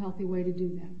is no healthy way to do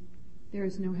that. There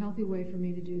is no healthy way for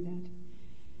me to do that.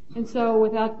 And so,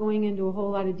 without going into a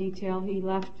whole lot of detail, he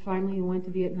left. Finally, he went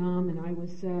to Vietnam, and I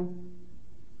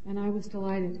was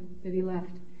delighted that he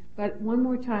left. But one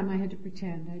more time, I had to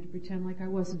pretend. I had to pretend like I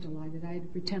wasn't delighted. I had to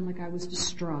pretend like I was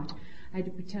distraught. I had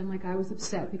to pretend like I was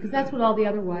upset, because that's what all the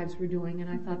other wives were doing, and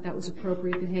I thought that was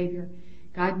appropriate behavior.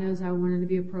 God knows I wanted to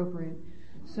be appropriate.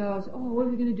 So I was, what are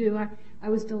we going to do? I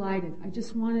was delighted. I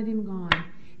just wanted him gone.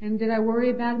 And did I worry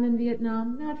about him in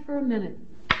Vietnam? Not for a minute.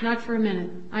 Not for a minute.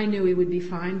 I knew he would be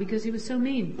fine because he was so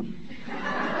mean.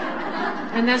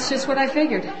 And that's just what I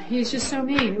figured. He's just so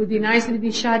mean. It would be nice to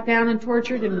be shot down and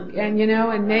tortured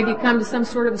and maybe come to some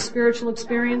sort of a spiritual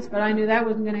experience, but I knew that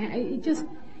wasn't going to happen.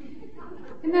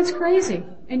 And that's crazy.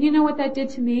 And you know what that did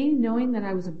to me, knowing that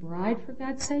I was a bride, for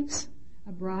God's sakes?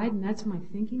 A bride, and that's my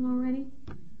thinking already?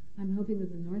 I'm hoping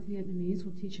that the North Vietnamese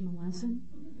will teach him a lesson.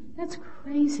 That's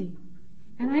crazy.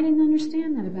 And I didn't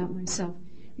understand that about myself,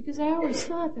 because I always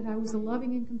thought that I was a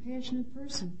loving and compassionate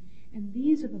person. And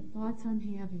these are the thoughts I'm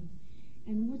having.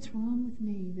 And what's wrong with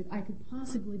me that I could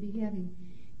possibly be having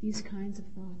these kinds of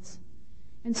thoughts?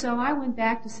 And so I went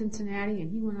back to Cincinnati,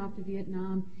 and he went off to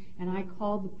Vietnam, and I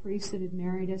called the priest that had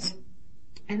married us.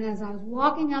 And as I was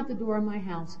walking out the door of my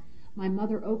house, my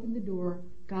mother opened the door,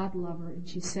 God love her, and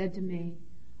she said to me,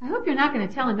 I hope you're not going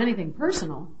to tell him anything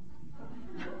personal.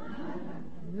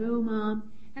 No,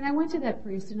 Mom. And I went to that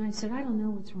priest, and I said, I don't know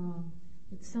what's wrong,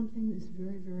 but something is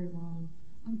very, very wrong.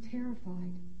 I'm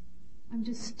terrified. I'm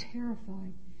just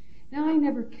terrified. Now, I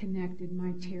never connected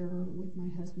my terror with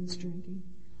my husband's drinking,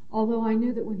 although I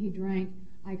knew that when he drank,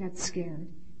 I got scared,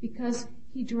 because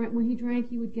when he drank,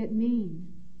 he would get mean.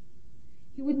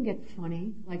 He wouldn't get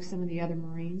funny like some of the other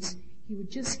Marines. He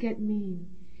would just get mean.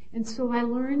 And so I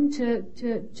learned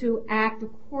to act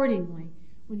accordingly.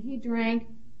 When he drank,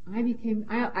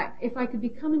 if I could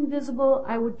become invisible,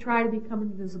 I would try to become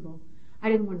invisible. I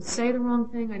didn't want to say the wrong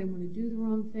thing. I didn't want to do the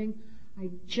wrong thing. I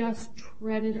just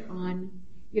treaded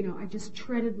I just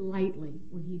treaded lightly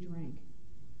when he drank.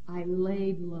 I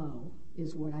laid low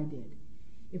is what I did.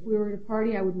 If we were at a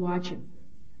party, I would watch him.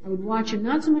 I would watch him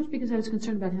not so much because I was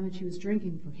concerned about how much he was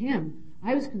drinking for him.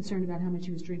 I was concerned about how much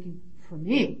he was drinking for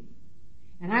me.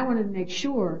 And I wanted to make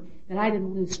sure that I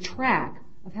didn't lose track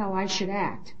of how I should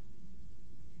act.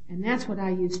 And that's what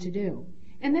I used to do.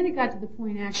 And then it got to the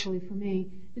point, actually, for me,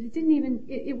 that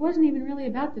it wasn't even really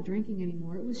about the drinking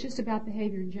anymore. It was just about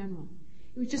behavior in general.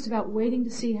 It was just about waiting to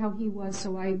see how he was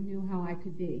so I knew how I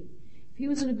could be. If he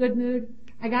was in a good mood,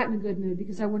 I got in a good mood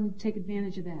because I wanted to take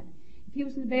advantage of that. If he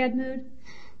was in a bad mood,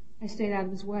 I stayed out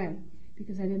of his way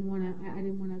because I didn't want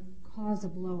to cause a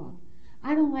blow up.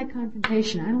 I don't like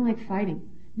confrontation. I don't like fighting.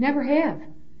 Never have.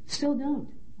 Still don't.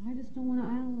 I just don't want to.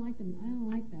 I don't like them. I don't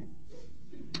like that.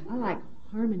 I like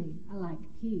harmony. I like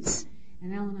peace.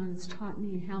 And Al-Anon has taught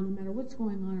me how no matter what's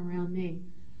going on around me,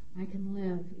 I can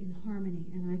live in harmony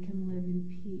and I can live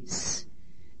in peace.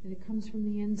 That it comes from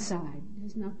the inside. It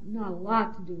has not a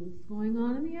lot to do with what's going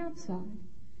on the outside.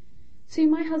 See,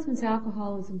 my husband's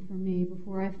alcoholism for me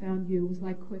before I found you was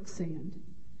like quicksand.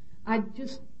 I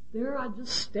just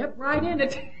stepped right in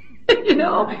it. Didn't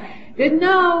know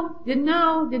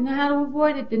how to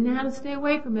avoid it, didn't know how to stay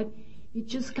away from it. It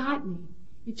just got me.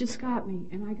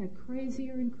 And I got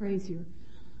crazier and crazier.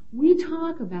 We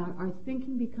talk about our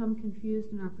thinking become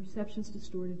confused and our perceptions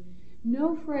distorted.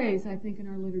 No phrase, I think, in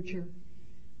our literature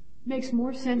makes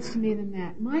more sense to me than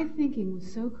that. My thinking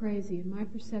was so crazy and my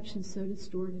perception so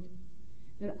distorted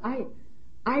that I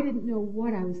didn't know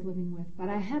what I was living with, but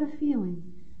I had a feeling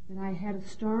that I had a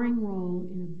starring role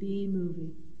in a B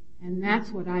movie. And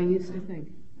that's what I used to think.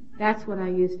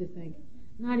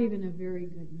 Not even a very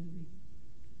good movie.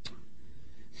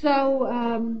 So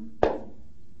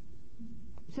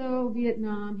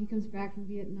Vietnam, he comes back from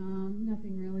Vietnam.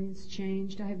 Nothing really has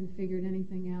changed. I haven't figured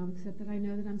anything out except that I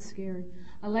know that I'm scared.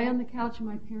 I lay on the couch in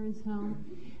my parents' home,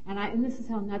 and this is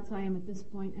how nuts I am at this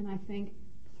point, and I think,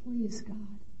 please,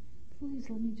 God, please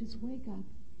let me just wake up.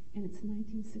 And it's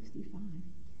 1965.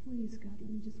 Please, God, let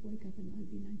me just wake up and let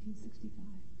it be 1965.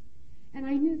 And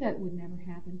I knew that would never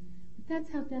happen, but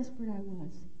that's how desperate I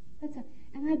was.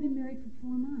 And I'd been married for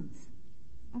 4 months.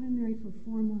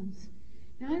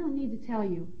 Now, I don't need to tell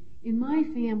you, in my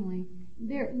family,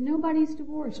 nobody's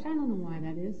divorced. I don't know why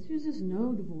that is. There's just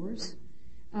no divorce.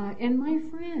 And my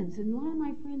friends, and a lot of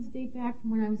my friends date back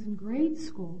from when I was in grade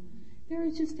school. There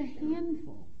is just a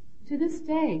handful. To this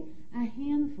day, a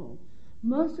handful.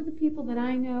 Most of the people that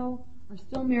I know are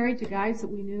still married to guys that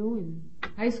we knew in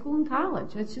high school and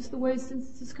college. That's just the way, since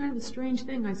it's just kind of a strange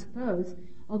thing, I suppose,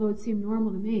 although it seemed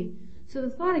normal to me. So the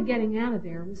thought of getting out of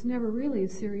there was never really a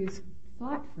serious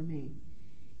thought for me.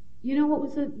 You know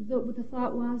what the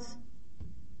thought was?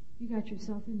 You got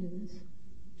yourself into this,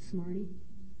 smarty.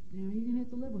 Now you're going to have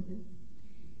to live with it.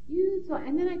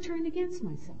 And then I turned against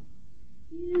myself.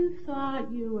 You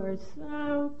thought you were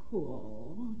so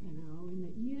cool, and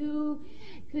that you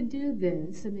could do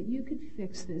this, and that you could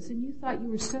fix this, and you thought you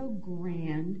were so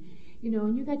grand,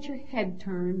 and you got your head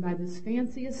turned by this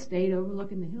fancy estate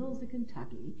overlooking the hills of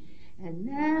Kentucky, and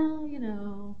now,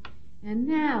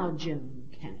 Joan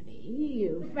Kennedy,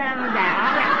 you found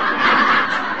out.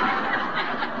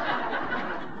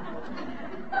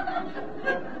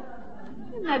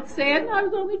 And not sad, and I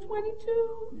was only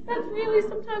 22. That's really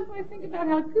sometimes when I think about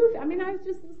how goofy. I mean, I was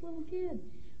just this little kid.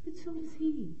 But so was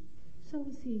he. So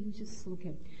was he. He was just this little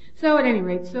kid. So at any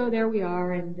rate, so there we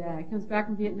are, and he comes back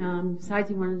from Vietnam, decides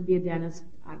he wanted to be a dentist.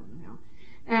 I don't know how.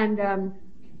 And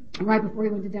right before he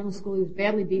went to dental school, he was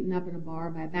badly beaten up in a bar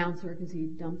by a bouncer because he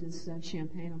dumped his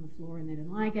champagne on the floor and they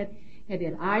didn't like it. He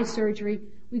had eye surgery.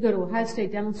 We go to Ohio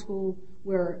State Dental School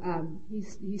where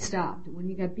he stopped. When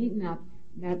he got beaten up,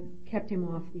 that kept him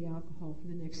off the alcohol for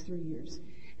the next 3 years.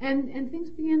 And things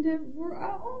began to work.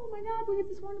 Oh my God, we had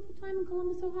this wonderful time in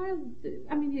Columbus, Ohio.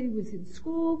 I mean, he was in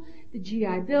school. The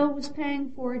GI Bill was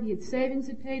paying for it. He had savings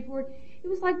that paid for it. It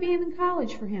was like being in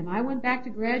college for him. I went back to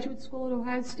graduate school at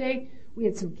Ohio State. We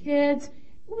had some kids.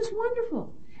 It was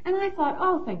wonderful. And I thought,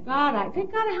 oh, thank God I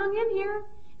hung in here.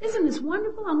 Isn't this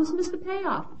wonderful? I almost missed the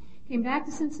payoff. Came back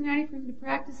to Cincinnati for him to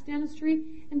practice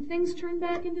dentistry, and things turned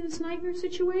back into this nightmare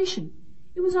situation.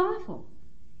 It was awful.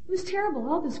 It was terrible.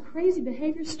 All this crazy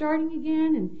behavior starting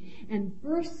again, and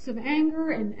bursts of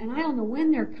anger, and I don't know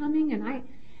when they're coming, and I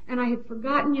had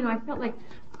forgotten, I felt like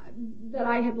that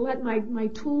I had let my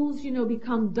tools,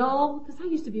 become dull, because I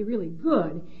used to be really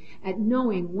good at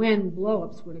knowing when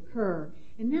blow-ups would occur,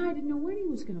 and now I didn't know when he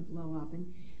was going to blow up,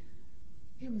 and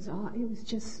it was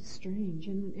just strange.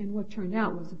 And what turned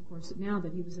out was, of course, that now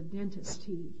that he was a dentist,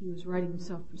 he was writing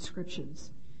himself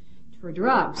prescriptions for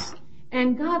drugs.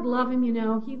 And God love him,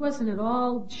 he wasn't at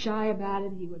all shy about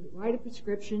it. He would write a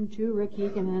prescription to Rick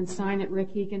Heekin and then sign it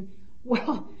Rick Heekin.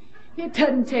 Well, it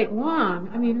doesn't take long.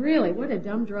 I mean, really, what a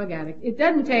dumb drug addict. It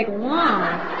doesn't take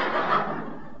long.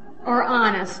 Or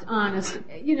honest,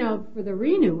 for the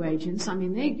Renew agents, I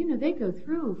mean, they go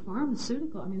through pharmacy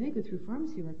records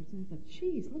and I thought,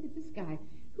 geez, look at this guy.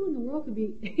 Who in the world could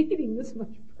be eating this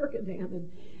much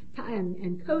Percodan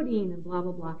and codeine and blah,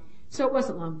 blah, blah. So it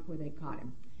wasn't long before they caught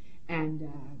him and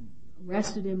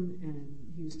arrested him, and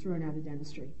he was thrown out of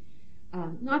dentistry.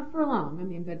 Not for long,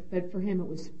 but for him it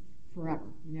was forever.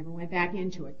 He never went back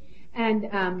into it.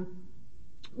 And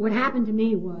what happened to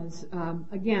me was,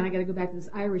 again, I got to go back to this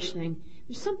Irish thing.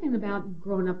 There's something about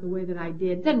growing up the way that I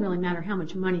did. It doesn't really matter how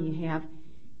much money you have.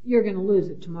 You're going to lose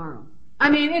it tomorrow. I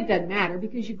mean, it doesn't matter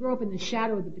because you grow up in the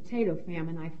shadow of the potato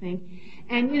famine, I think.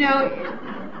 And, you may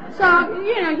have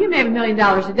 $1 million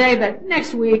a day, but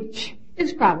next week,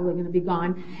 it's probably going to be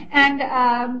gone. And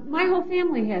my whole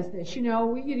family has this.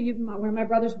 One of my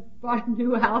brothers bought a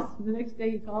new house, and the next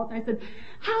day he called, and I said,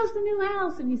 how's the new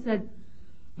house? And he said,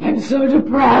 I'm so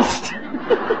depressed.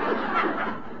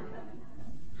 I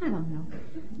don't know.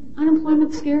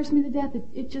 Unemployment scares me to death.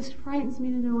 It just frightens me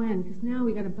to no end, because now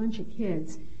we got a bunch of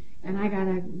kids, and I got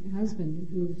a husband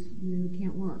who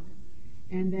can't work,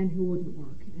 and then who wouldn't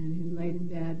work, and who laid in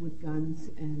bed with guns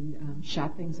and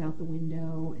shot things out the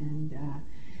window,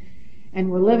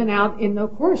 and we're living out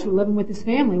we're living with this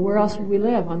family. Where else would we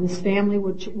live? On this family,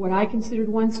 what I considered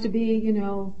once to be,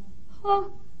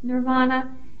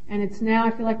 nirvana. And it's now,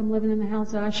 I feel like I'm living in the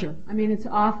House Usher. I mean, it's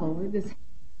awful.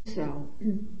 So,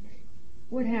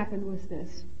 what happened was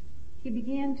this. He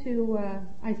began to,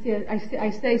 I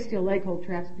say steal leg hole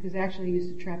traps because actually he used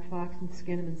to trap fox and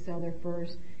skin them and sell their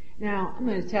furs. Now, I'm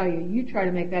going to tell you, you try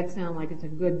to make that sound like it's a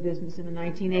good business in the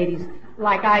 1980s,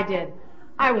 like I did.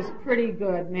 I was pretty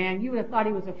good, man. You would have thought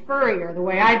he was a furrier the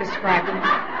way I described him.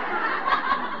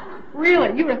 Really,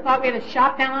 you would have thought we had a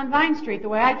shop down on Vine Street the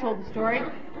way I told the story.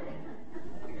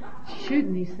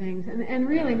 Shooting these things. And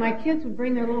really, my kids would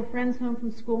bring their little friends home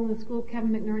from school, and the school Kevin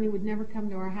McNerney would never come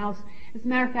to our house. As a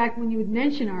matter of fact, when you would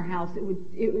mention our house, it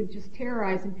would just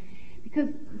terrorize him, because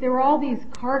there were all these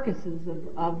carcasses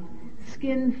of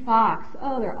skinned fox.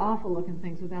 Oh, they're awful looking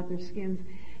things without their skins.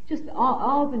 Just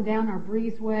all up and down our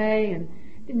breezeway, and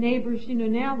the neighbors,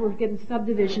 now we're getting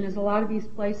subdivision as a lot of these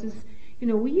places.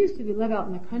 We used to live out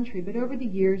in the country, but over the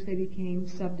years they became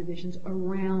subdivisions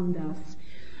around us.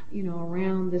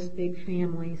 Around this big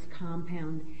family's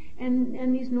compound.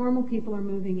 And these normal people are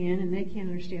moving in, and they can't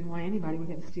understand why anybody would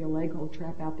have a steel leg hole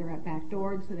trap out there at back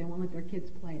door, and so they won't let their kids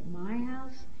play at my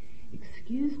house.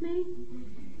 Excuse me?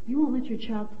 You won't let your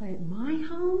child play at my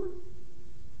home?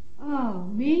 Oh,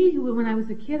 me? Who, when I was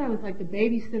a kid, I was like the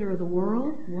babysitter of the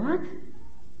world? What?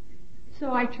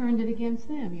 So I turned it against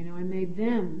them, I made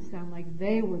them sound like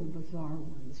they were the bizarre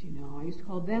ones, I used to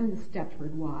call them the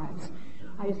Stepford wives.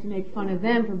 I used to make fun of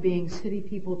them for being city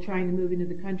people trying to move into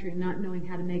the country and not knowing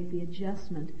how to make the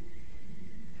adjustment.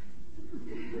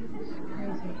 It's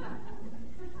crazy.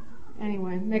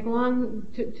 Anyway,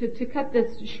 to cut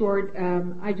this short,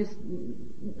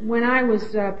 when I was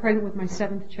pregnant with my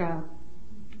 7th child,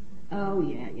 oh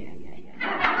yeah.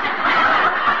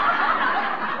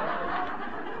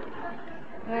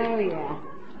 Oh yeah.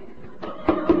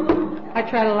 I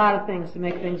tried a lot of things to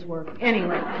make things work.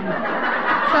 Anyway, so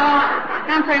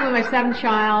I'm pregnant with my 7th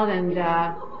child, and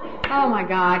oh my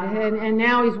God! And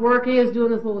now he's working. He is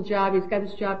doing this little job. He's got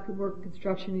this job, work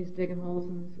construction. He's digging holes,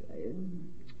 and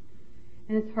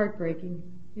it's heartbreaking.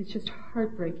 It's just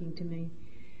heartbreaking to me.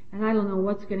 And I don't know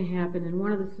what's going to happen. And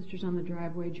one of the sisters on the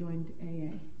driveway joined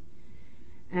AA.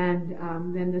 And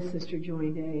then this sister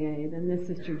joined AA. Then this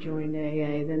sister joined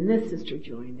AA. Then this sister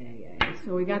joined AA.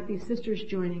 So we got these sisters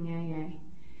joining AA.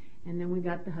 And then we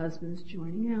got the husbands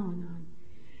joining Al-Anon.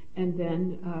 And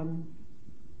then,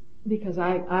 because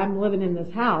I'm living in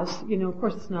this house, of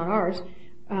course it's not ours,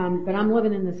 but I'm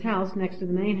living in this house next to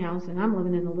the main house, and I'm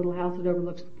living in the little house that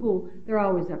overlooks the pool. They're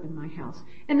always up in my house.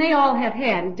 And they all have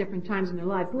had, at different times in their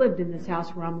lives, lived in this house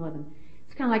where I'm living.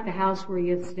 It's kind of like the house where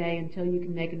you stay until you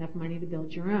can make enough money to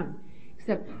build your own.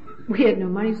 Except we had no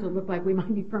money, so it looked like we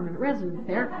might be permanent residents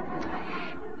there.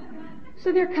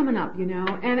 So they're coming up,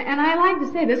 and I like to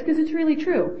say this because it's really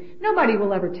true. Nobody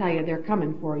will ever tell you they're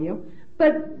coming for you.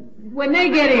 But when they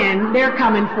get in, they're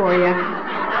coming for you.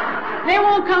 They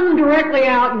won't come directly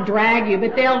out and drag you,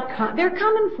 but they're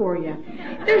coming for you.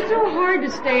 They're so hard to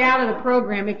stay out of the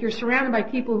program if you're surrounded by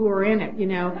people who are in it,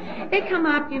 They come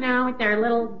up, with their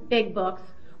little big books,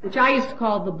 which I used to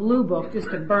call the blue book, just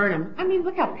to burn them. I mean,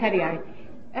 look how petty I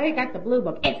got the blue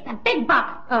book. It's the big book.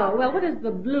 Oh, well, what does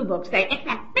the blue book say? It's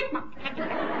the big book.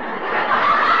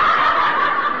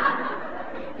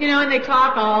 And they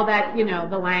talk all that,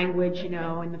 the language,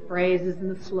 and the phrases and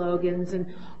the slogans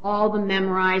and all the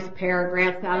memorized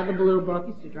paragraphs out of the blue book. It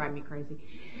used to drive me crazy.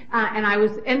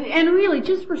 And really,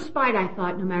 just for spite, I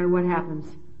thought, no matter what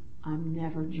happens, I'm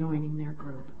never joining their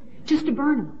group. Just to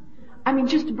burn them.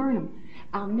 Just to burn them.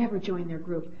 I'll never join their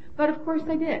group. But of course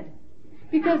I did.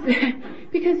 Because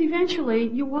eventually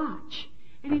you watch.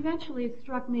 And eventually it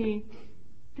struck me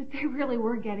that they really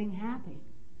were getting happy.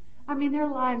 Their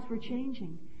lives were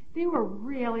changing. They'd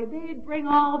bring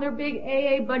all their big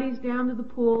AA buddies down to the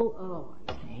pool. Oh,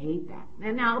 I hate that.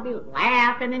 And I'll be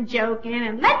laughing and joking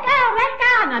and let go.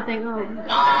 And I think, oh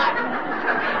God.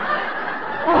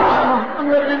 Oh, I'm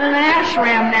living in an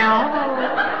ashram now.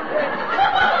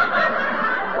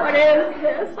 Oh. What is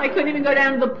this? I couldn't even go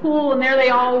down to the pool and there they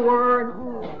all were.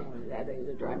 And, that used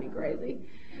to drive me crazy.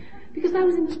 Because I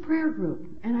was in this prayer group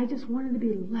and I just wanted to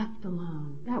be left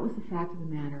alone. That was the fact of the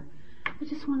matter. I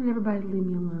just wanted everybody to leave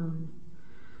me alone.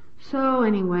 So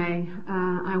anyway,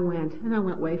 I went, and I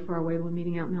went way far away to a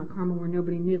meeting out in Mount Carmel where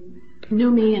nobody knew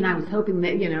me, and I was hoping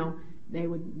that they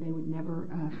would never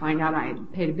find out I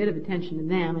had paid a bit of attention to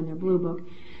them and their blue book.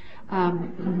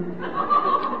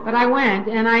 But I went,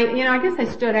 and I guess I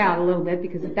stood out a little bit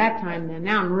because at that time then,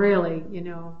 now I'm really,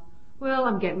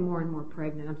 I'm getting more and more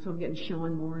pregnant. So I'm getting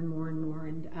shown more and more and more,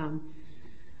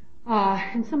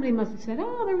 and somebody must have said,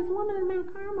 oh, there was a woman in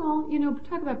Mount Carmel,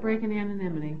 talk about breaking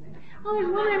anonymity. Oh, there's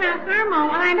a woman in Mount Carmel,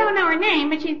 and I don't know her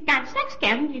name, but she's got sex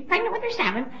scams, and she's pregnant with her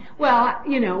 7th. Well,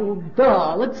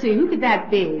 duh, let's see, who could that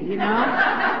be,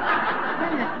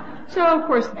 So, of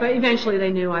course, but eventually they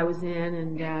knew I was in,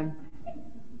 and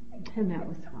that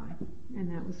was fine, and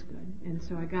that was good. And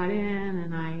so I got in,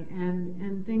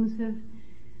 and things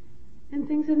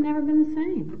have never been the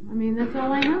same. That's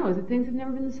all I know, is that things have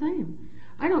never been the same.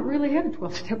 I don't really have a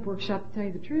 12-step workshop, to tell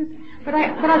you the truth. But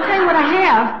I'll tell you what I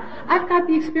have. I've got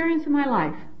the experience of my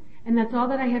life. And that's all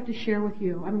that I have to share with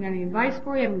you. I haven't got any advice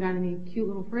for you. I haven't got any cute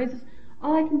little phrases.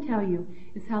 All I can tell you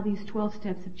is how these 12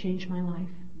 steps have changed my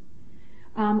life.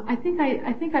 I think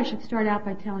I should start out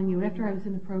by telling you, after I was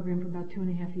in the program for about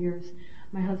 2.5 years,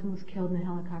 my husband was killed in a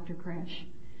helicopter crash.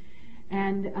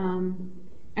 And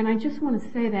I just want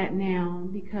to say that now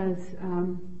because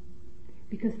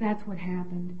that's what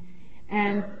happened.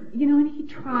 And, and he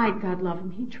tried, God love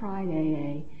him, he tried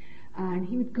AA. And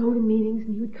he would go to meetings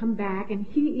and he would come back and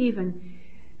he even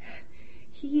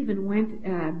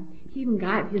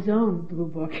got his own blue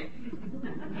book.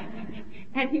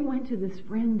 And he went to this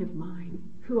friend of mine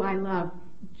who I love.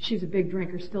 She's a big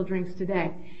drinker, still drinks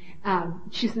today.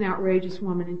 She's an outrageous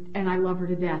woman and I love her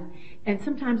to death. And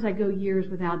sometimes I go years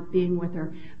without being with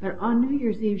her. But on New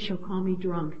Year's Eve she'll call me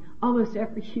drunk. Almost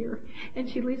every year. And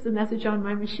she leaves a message on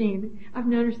my machine. I've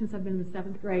known her since I've been in the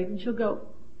 7th grade. And she'll go,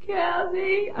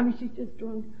 Kathy. She's just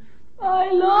drunk.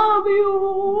 I love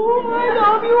you. I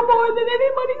love you more than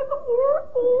anybody in the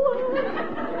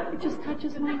world. It just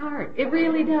touches my heart. It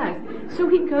really does. So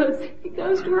he goes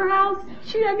to her house.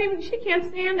 She can't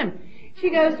stand him. She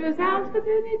goes to his house, but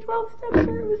then he 12 steps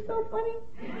her. It was so funny.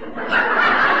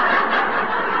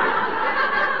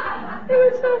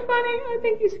 was so funny. I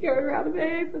think he scared her out of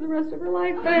AA for the rest of her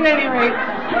life. But at any rate,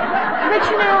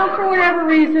 for whatever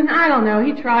reason, I don't know,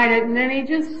 he tried it and then he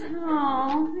just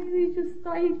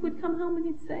thought he would come home and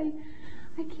he'd say,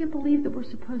 I can't believe that we're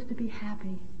supposed to be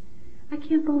happy. I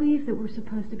can't believe that we're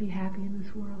supposed to be happy in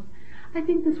this world. I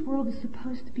think this world is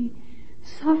supposed to be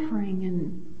suffering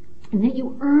and that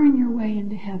you earn your way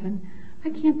into heaven. I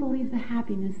can't believe the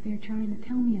happiness they're trying to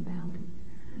tell me about.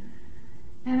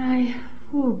 And I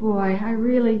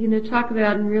really, talk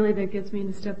about, and really that gets me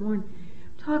into step one,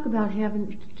 talk about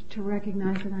having to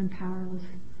recognize that I'm powerless.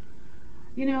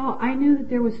 I knew that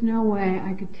there was no way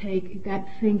I could take that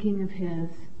thinking of his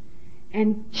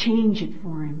and change it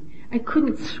for him. I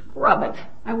couldn't scrub it.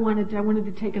 I wanted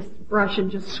to take a brush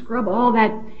and just scrub all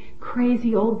that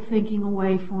crazy old thinking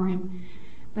away for him,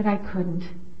 but I couldn't.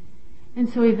 And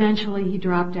so eventually he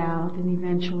dropped out, and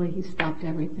eventually he stopped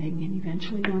everything, and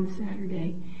eventually one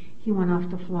Saturday he went off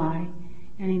to fly,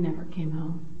 and he never came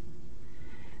home.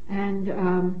 And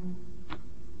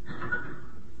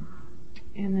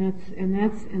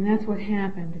that's what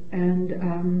happened.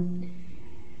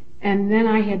 And then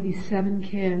I had these 7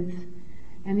 kids,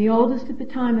 and the oldest at the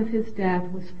time of his death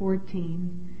was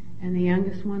 14, and the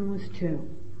youngest one was 2.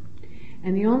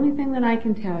 And the only thing that I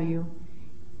can tell you,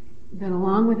 that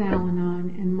along with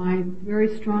Al-Anon and my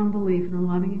very strong belief in a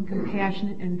loving and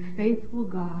compassionate and faithful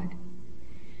God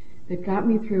that got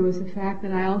me through, is the fact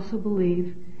that I also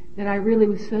believe that I really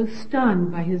was so stunned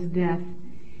by his death.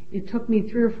 It took me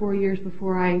 3 or 4 years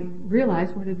before I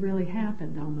realized what had really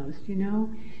happened almost,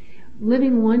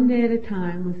 Living one day at a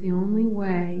time was the only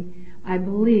way I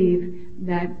believe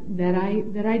that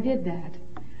I did that.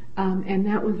 And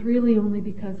that was really only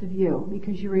because of you,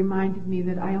 because you reminded me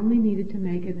that I only needed to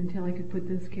make it until I could put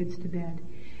those kids to bed.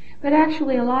 But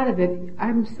actually a lot of it,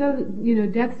 I'm so,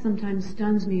 death sometimes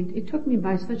stuns me. It took me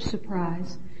by such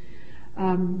surprise.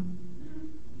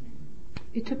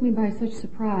 It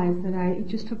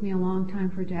just took me a long time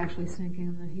for it to actually sink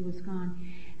in that he was gone.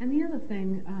 And the other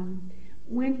thing,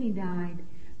 when he died,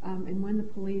 and when the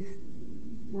police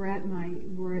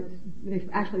they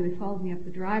followed me up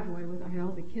the driveway I had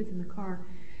all the kids in the car.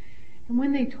 And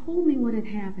when they told me what had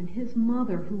happened, his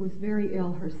mother, who was very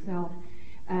ill herself,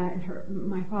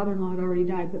 my father-in-law had already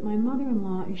died, but my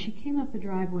mother-in-law, she came up the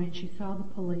driveway and she saw the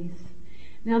police.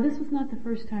 Now, this was not the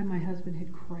first time my husband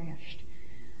had crashed.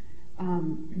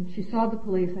 And she saw the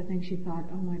police, I think she thought,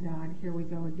 oh my God, here we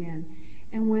go again.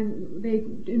 And when they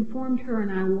informed her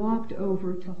and I walked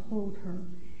over to hold her,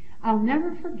 I'll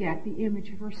never forget the image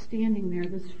of her standing there,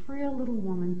 this frail little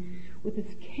woman with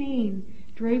this cane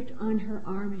draped on her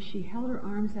arm as she held her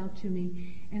arms out to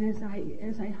me. And as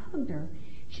I hugged her,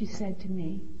 she said to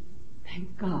me,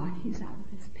 thank God he's out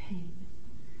of his pain.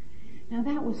 Now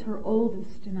that was her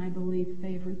oldest and I believe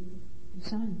favorite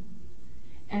son.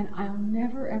 And I'll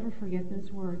never ever forget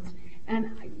those words.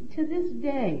 And to this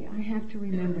day, I have to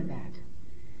remember that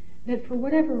for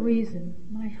whatever reason,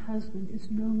 my husband is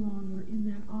no longer in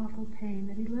that awful pain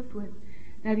that he lived with,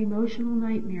 that emotional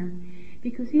nightmare.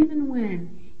 Because even when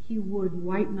he would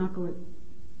white-knuckle it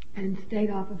and stayed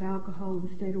off of alcohol and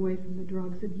stayed away from the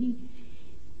drugs, and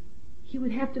he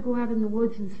would have to go out in the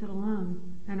woods and sit alone.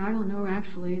 And I don't know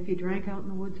actually if he drank out in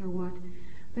the woods or what,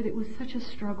 but it was such a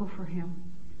struggle for him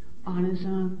on his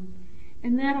own.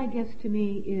 And that, I guess, to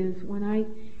me is when I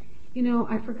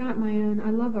forgot my own.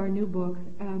 I love our new book,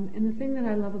 and the thing that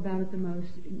I love about it the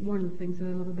most, one of the things that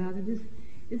I love about it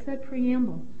is that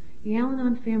preamble. The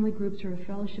Al-Anon family groups are a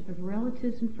fellowship of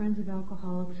relatives and friends of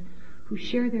alcoholics who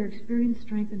share their experience,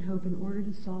 strength, and hope in order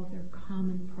to solve their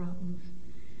common problems.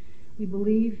 We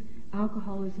believe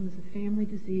alcoholism is a family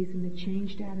disease and that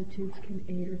changed attitudes can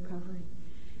aid recovery.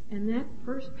 And that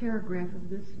first paragraph of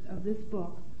this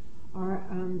book, our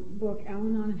book,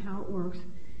 Al-Anon and How It Works,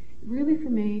 really for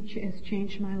me has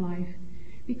changed my life.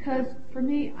 Because for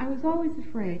me, I was always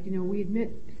afraid. We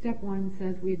admit, step 1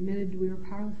 says we admitted we were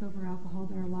powerless over alcohol,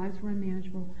 that our lives were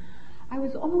unmanageable. I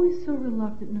was always so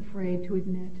reluctant and afraid to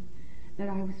admit that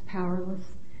I was powerless,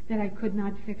 that I could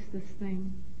not fix this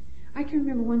thing. I can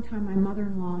remember one time my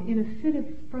mother-in-law, in a fit of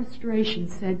frustration,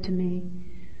 said to me,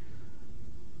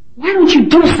 "Why don't you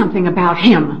do something about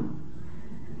him?"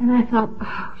 And I thought,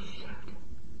 oh shoot.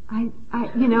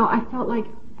 I felt like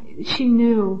she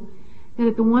knew that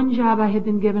at the one job I had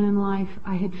been given in life,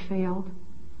 I had failed.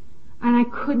 And I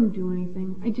couldn't do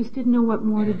anything. I just didn't know what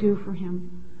more to do for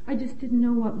him. I just didn't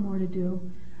know what more to do.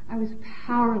 I was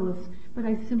powerless, but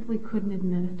I simply couldn't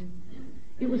admit it.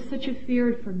 It was such a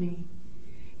fear for me.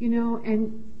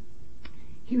 And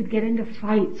he would get into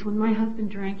fights. When my husband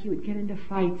drank, he would get into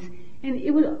fights. And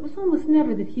it was almost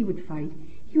never that he would fight.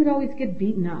 He would always get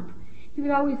beaten up. He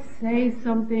would always say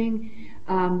something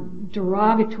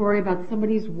derogatory about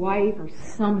somebody's wife or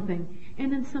something,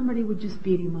 and then somebody would just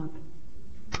beat him up.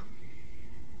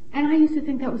 And I used to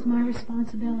think that was my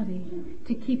responsibility,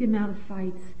 to keep him out of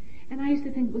fights. And I used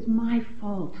to think it was my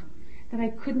fault, that I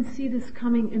couldn't see this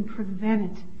coming and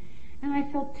prevent it. And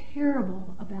I felt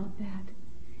terrible about that.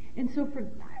 And so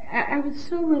I was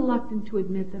so reluctant to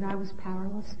admit that I was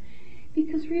powerless,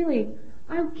 because really,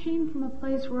 I came from a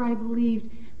place where I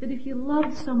believed that if you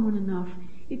loved someone enough,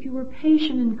 if you were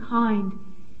patient and kind,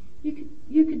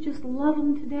 you could just love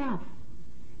them to death.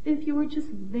 That if you were just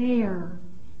there,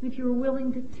 and if you were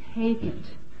willing to take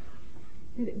it,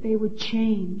 that they would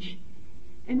change.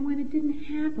 And when it didn't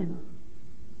happen,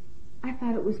 I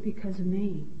thought it was because of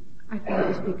me.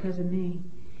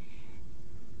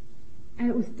 And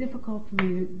it was difficult for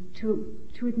me to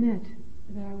admit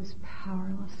that I was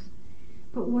powerless.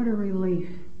 But what a relief.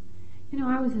 You know,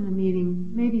 I was in a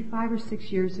meeting maybe 5 or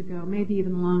 6 years ago, maybe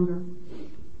even longer.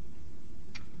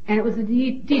 And it was a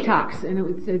detox, and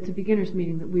it's a beginner's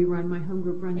meeting that we run, my home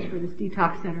group runs for this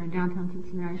detox center in downtown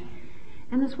Cincinnati.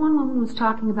 And this one woman was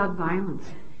talking about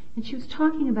violence. And she was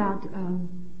talking about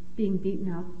being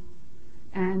beaten up.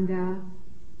 And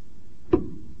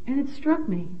it struck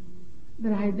me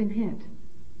that I had been hit.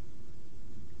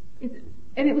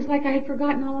 And it was like I had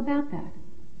forgotten all about that.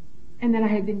 And that I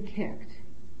had been kicked.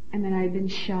 And that I had been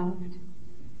shoved.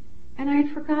 And I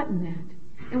had forgotten that.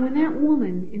 And when that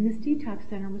woman in this detox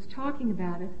center was talking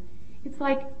about it, it's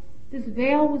like this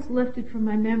veil was lifted from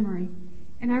my memory.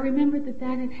 And I remembered that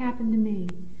had happened to me.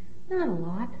 Not a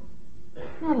lot,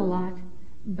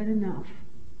 but enough.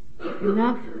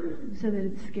 Enough so that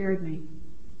it scared me.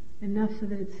 And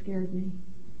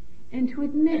to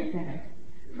admit that,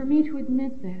 for me to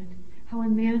admit that, how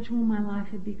unmanageable my life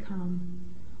had become,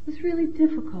 was really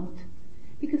difficult.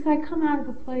 Because I come out of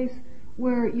a place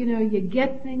where, you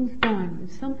get things done.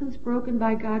 If something's broken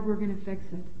by God, we're going to fix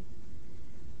it.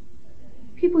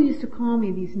 People used to call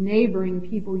me, these neighboring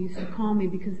people used to call me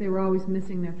because they were always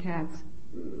missing their cats.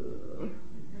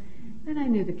 And I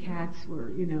knew the cats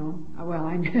were,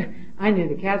 I knew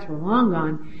the cats were long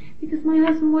gone because my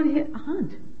husband would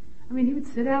hunt. I mean, he would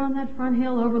sit out on that front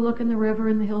hill overlooking the river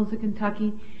in the hills of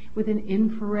Kentucky with an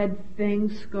infrared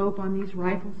scope on these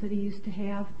rifles that he used to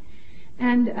have.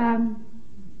 And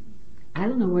I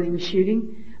don't know what he was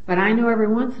shooting, but I know every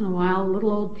once in a while a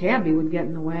little old tabby would get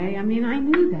in the way. I mean, I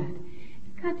knew that.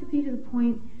 It got to be to the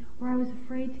point where I was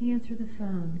afraid to answer the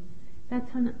phone. That's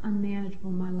how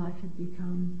unmanageable my life had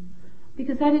become.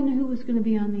 Because I didn't know who was going to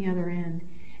be on the other end.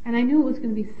 And I knew it was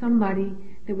going to be somebody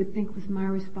that would think it was my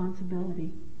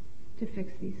responsibility to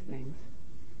fix these things.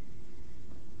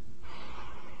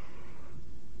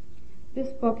 This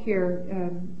book here,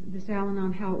 this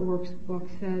Al-Anon How It Works book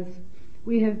says,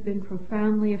 we have been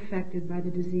profoundly affected by the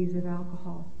disease of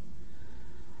alcoholism.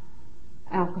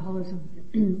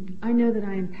 I know that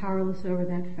I am powerless over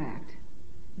that fact.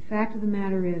 The fact of the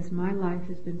matter is, my life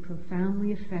has been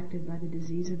profoundly affected by the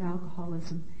disease of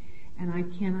alcoholism, and I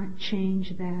cannot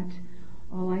change that.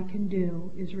 All I can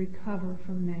do is recover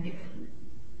from that.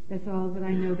 That's all that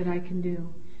I know that I can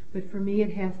do. But for me,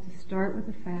 it has to start with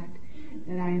the fact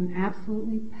that I am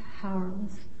absolutely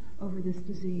powerless over this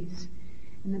disease,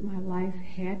 and that my life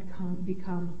had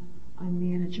become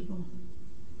unmanageable.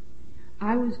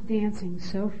 I was dancing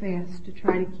so fast to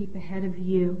try to keep ahead of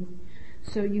you,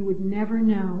 so you would never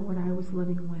know what I was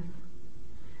living with.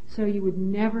 So you would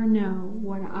never know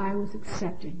what I was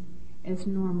accepting as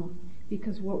normal,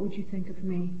 because what would you think of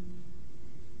me?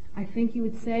 I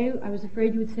was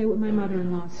afraid you would say what my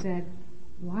mother-in-law said.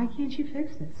 Why can't you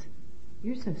fix this?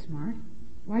 You're so smart.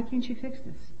 Why can't you fix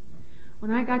this?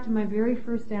 When I got to my very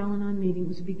first Al-Anon meeting, it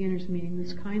was a beginner's meeting,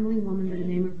 this kindly woman by the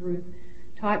name of Ruth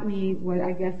taught me what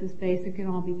I guess is basic in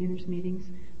all beginners meetings,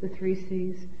 the 3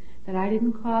 C's, that I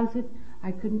didn't cause it,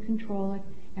 I couldn't control it,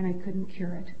 and I couldn't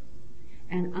cure it.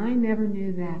 And I never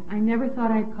knew that. I never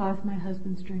thought I'd caused my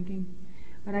husband's drinking,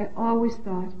 but I always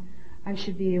thought I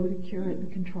should be able to cure it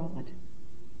and control it.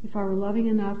 If I were loving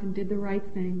enough and did the right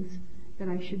things, that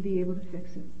I should be able to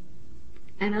fix it.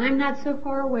 And I'm not so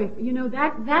far away.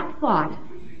 That thought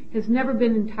has never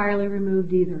been entirely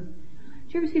removed either.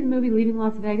 Did you ever see the movie Leaving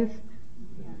Las Vegas?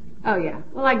 Yeah. Oh yeah.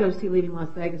 Well, I go to see Leaving Las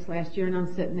Vegas last year, and I'm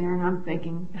sitting there and I'm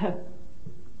thinking,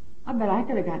 I bet I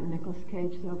could have gotten Nicolas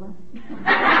Cage sober.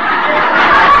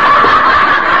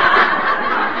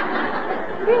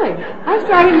 Really. I was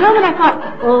driving home and I thought,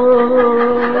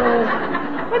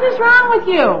 what is wrong with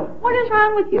you? What is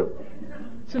wrong with you?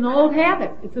 It's an old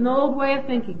habit. It's an old way of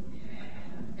thinking.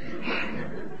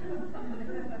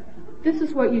 This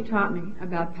is what you taught me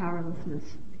about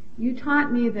powerlessness. You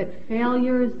taught me that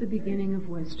failure is the beginning of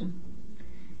wisdom.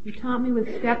 You taught me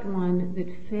with step 1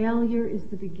 that failure is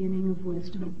the beginning of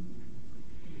wisdom.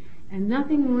 And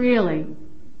nothing really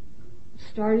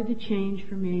started to change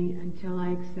for me until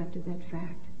I accepted that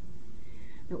fact.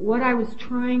 That what I was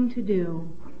trying to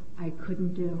do, I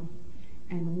couldn't do.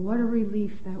 And what a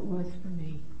relief that was for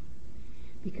me.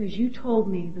 Because you told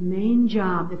me the main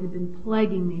job that had been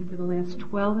plaguing me for the last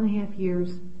 12 and a half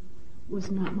years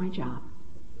was not my job.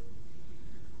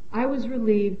 I was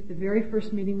relieved the very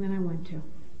first meeting that I went to.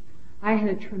 I had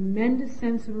a tremendous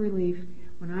sense of relief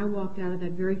when I walked out of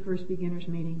that very first beginner's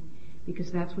meeting,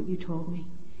 because that's what you told me.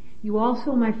 You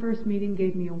also, in my first meeting,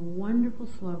 gave me a wonderful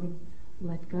slogan: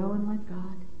 let go and let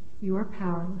God. You are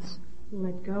powerless.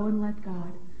 Let go and let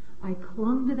God. I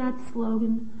clung to that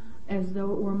slogan as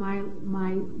though it were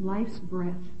my life's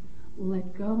breath.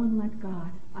 Let go and let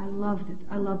God. I loved it.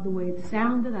 I loved the way it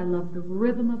sounded. I loved the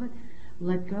rhythm of it.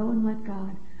 Let go and let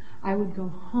God. I would go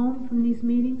home from these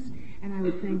meetings and I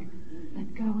would think,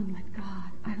 let go and let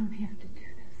God. I don't have to do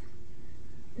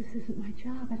this. This isn't my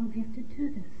job. I don't have to do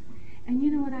this. And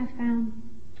you know what I found?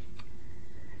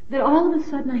 That all of a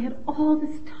sudden I had all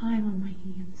this time on my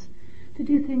hands to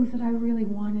do things that I really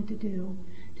wanted to do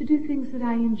things that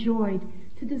I enjoyed,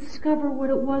 to discover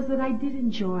what it was that I did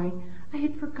enjoy. I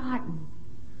had forgotten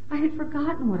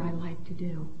what I liked to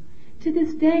do. To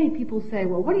this day, people say,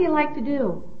 well, what do you like to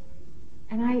do?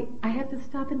 And I have to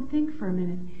stop and think for a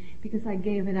minute, because I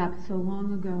gave it up so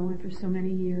long ago and for so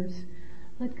many years.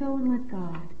 Let go and let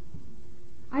God.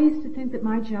 I used to think that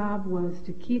my job was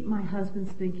to keep my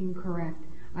husband's thinking correct.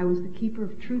 I was the keeper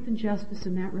of truth and justice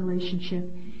in that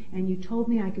relationship, and you told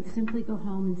me I could simply go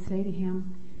home and say to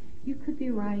him, you could be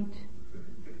right.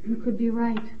 You could be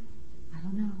right. I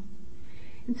don't know.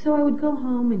 And so I would go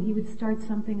home and he would start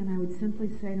something and I would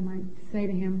simply say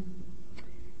to him,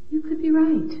 you could be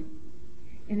right.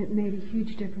 And it made a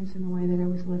huge difference in the way that I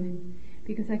was living,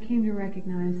 because I came to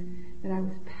recognize that I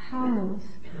was powerless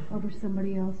over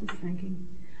somebody else's thinking.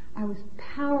 I was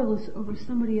powerless over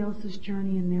somebody else's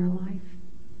journey in their life.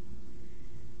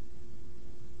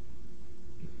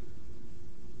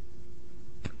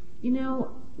 You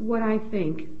know, what I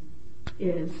think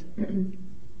is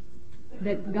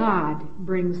that God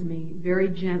brings me very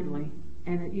gently,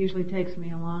 and it usually takes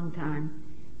me a long time,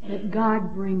 that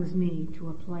God brings me to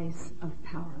a place of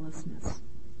powerlessness.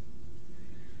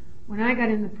 When I got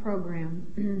in the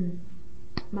program,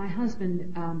 my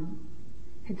husband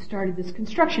had started this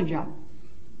construction job.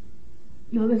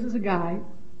 Now, this is a guy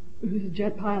who's a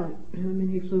jet pilot.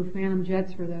 He flew Phantom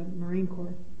jets for the Marine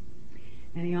Corps.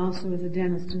 And he also was a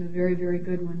dentist, and a very, very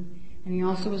good one. And he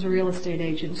also was a real estate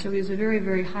agent. So he was a very,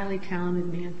 very highly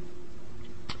talented man.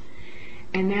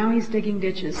 And now he's digging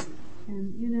ditches.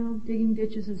 And, you know, digging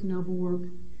ditches is noble work.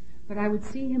 But I would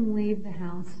see him leave the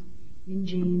house in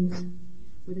jeans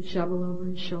with a shovel over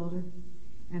his shoulder.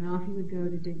 And off he would go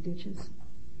to dig ditches.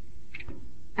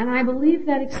 And I believe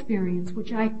that experience,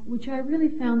 which I really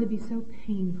found to be so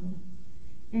painful.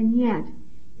 And yet,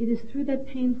 it is through that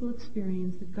painful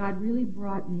experience that God really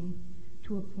brought me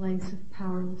to a place of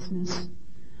powerlessness.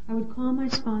 I would call my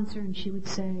sponsor and she would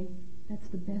say, that's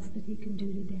the best that he can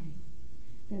do today.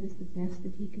 That is the best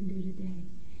that he can do today.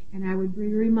 And I would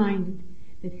be reminded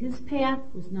that his path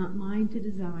was not mine to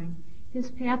design. His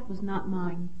path was not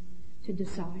mine to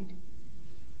decide.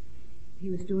 He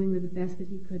was doing the best that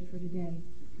he could for today.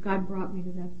 God brought me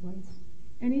to that place.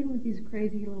 And even with these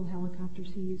crazy little helicopters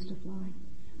he used to fly,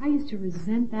 I used to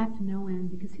resent that to no end,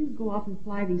 because he would go off and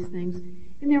fly these things,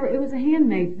 and it was a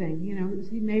handmade thing, you know.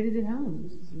 He made it at home.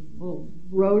 It was a little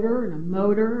rotor and a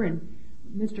motor, and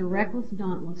Mr. Reckless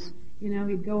Dauntless. You know,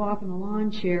 he'd go off in a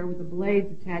lawn chair with the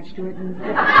blades attached to it, and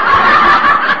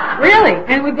really,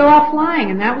 and we'd go off flying,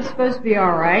 and that was supposed to be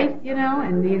all right, you know.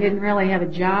 And he didn't really have a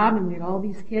job, and we had all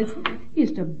these kids. He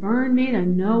used to burn me to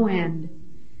no end.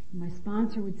 And my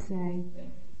sponsor would say,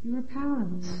 "You are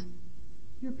powerless.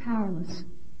 You're powerless."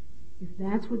 If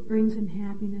that's what brings him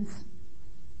happiness,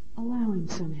 allow him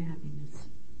some happiness.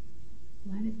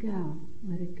 Let it go.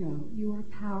 Let it go. You are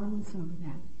powerless over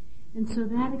that. And so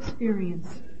that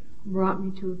experience brought me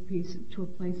to a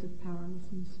place of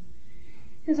powerlessness.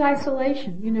 His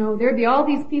isolation, you know, there'd be all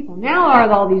these people. Now are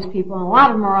all these people, and a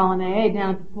lot of them are all in AA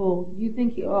down at the pool. You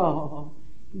think he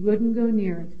wouldn't go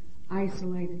near it.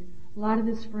 Isolated. A lot of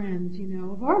his friends, you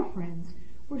know, of our friends,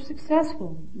 were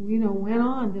successful, you know, went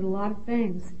on, did a lot of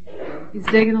things. He's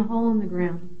digging a hole in the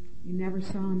ground. You never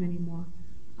saw him anymore.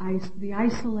 The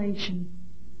isolation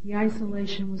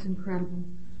was incredible.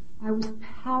 I was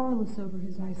powerless over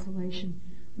his isolation,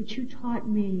 but you taught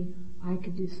me I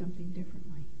could do something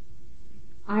differently.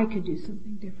 I could do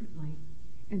something differently.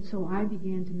 And so I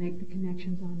began to make the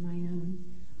connections on my own.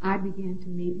 I began to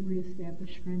meet and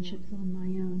reestablish friendships on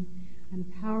my own. I'm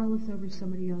powerless over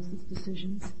somebody else's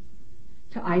decisions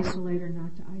to isolate or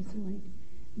not to isolate.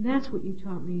 And that's what you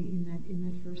taught me in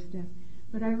that first step.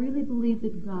 But I really believe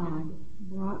that God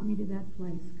brought me to that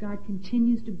place. God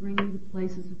continues to bring me to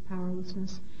places of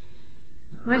powerlessness.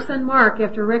 My son Mark,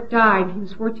 after Rick died, he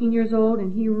was 14 years old,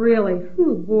 and he really,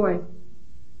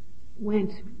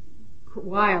 went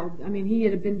wild. I mean, he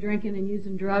had been drinking and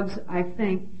using drugs, I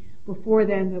think, before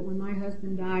then, but when my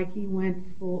husband died, he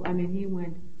went full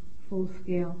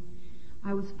scale.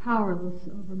 I was powerless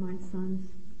over my son's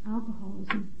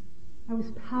alcoholism. I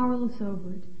was powerless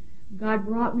over it. God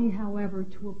brought me, however,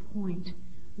 to a point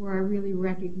where I really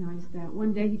recognized that.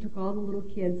 One day he took all the little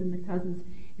kids and the cousins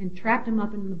and trapped them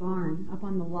up in the barn, up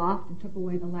on the loft, and took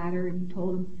away the ladder, and he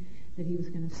told them that he was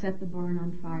going to set the barn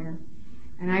on fire.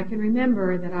 And I can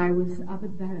remember that I was up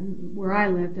at where I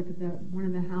lived, up at one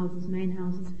of the houses, main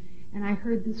houses, and I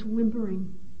heard this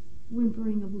whimpering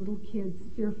of little kids,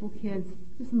 fearful kids.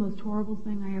 It was the most horrible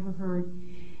thing I ever heard.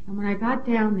 And when I got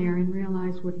down there and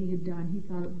realized what he had done, he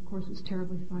thought, of course, it was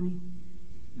terribly funny.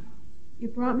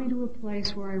 It brought me to a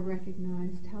place where I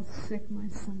recognized how sick my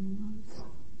son was.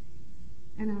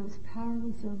 And I was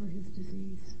powerless over his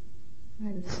disease. I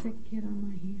had a sick kid on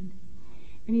my hand.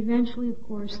 And eventually, of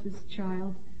course, this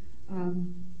child,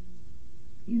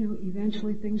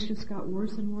 eventually things just got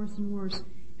worse and worse and worse.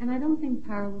 And I don't think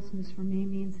powerlessness for me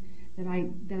means that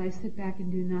I sit back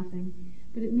and do nothing.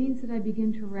 But it means that I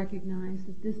begin to recognize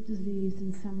that this disease,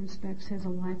 in some respects, has a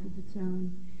life of its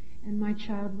own. And my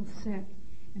child was sick,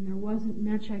 and there wasn't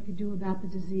much I could do about the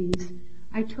disease.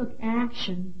 I took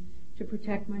action to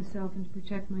protect myself and to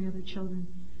protect my other children.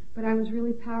 But I was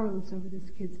really powerless over this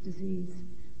kid's disease.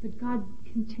 But God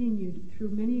continued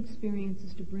through many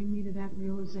experiences to bring me to that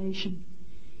realization.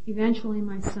 Eventually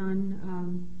my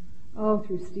son,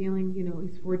 through stealing,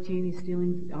 he's 14, he's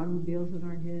stealing automobiles that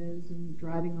aren't his and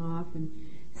driving off and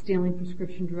stealing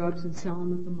prescription drugs and selling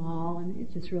them at the mall, and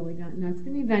it just really got nuts.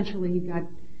 And eventually he got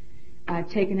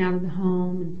taken out of the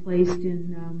home and placed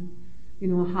in,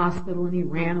 a hospital, and he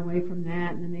ran away from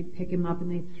that, and then they'd pick him up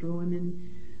and they'd throw him in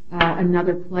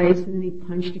another place, and then he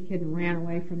punched a kid and ran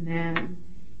away from that. And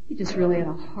he just really had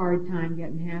a hard time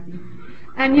getting happy.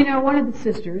 And one of the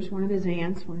sisters, one of his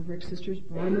aunts, one of Rick's sisters,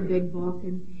 brought him a big book,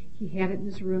 and he had it in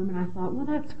his room, and I thought, well,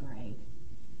 that's great.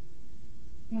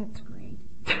 That's great.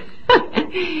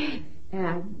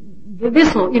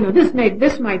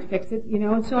 This might fix it,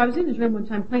 And so I was in his room one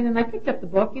time playing, and I picked up the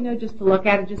book, just to look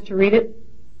at it, just to read it.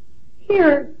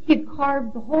 Here, he'd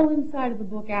carved the whole inside of the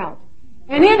book out.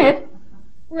 And in it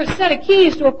were a set of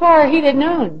keys to a car he didn't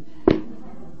own.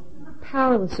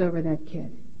 Powerless over that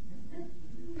kid.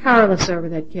 Powerless over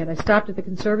that kid. I stopped at the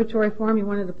conservatory for him. He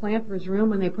wanted a plant for his room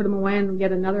when they put him away in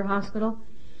yet another hospital.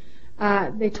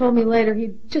 They told me later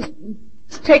he'd just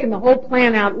taken the whole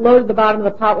plant out, loaded the bottom of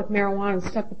the pot with marijuana, and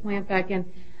stuck the plant back in.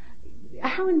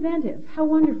 How inventive. How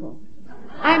wonderful.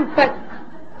 But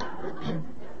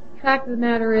the fact of the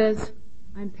matter is,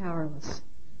 I'm powerless.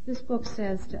 This book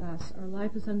says to us, our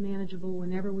life is unmanageable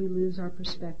whenever we lose our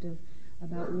perspective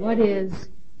about what is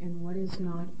and what is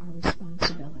not our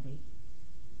responsibility.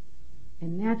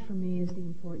 And that, for me, is the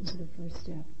importance of the first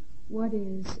step. What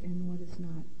is and what is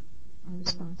not our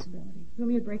responsibility. You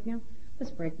want me to break now?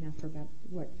 Let's break now for about,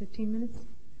 15 minutes?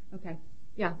 Okay.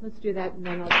 Yeah, let's do that, and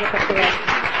then I'll zip up the rest.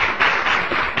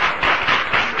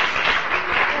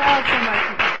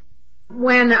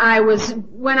 When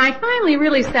I finally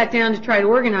really sat down to try to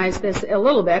organize this a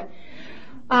little bit,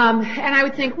 and I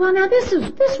would think, well, now this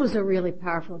was a really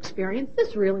powerful experience.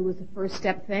 This really was the first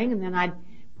step thing, and then I'd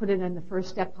put it in the first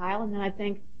step pile, and then I'd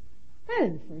think, that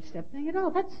isn't the first step thing at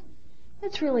all.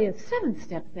 That's really a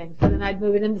 7-step thing. So then I'd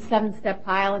move it into the 7-step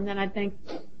pile, and then I'd think,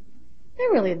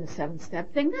 they're really in the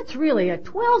 7-step thing. That's really a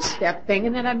 12-step thing,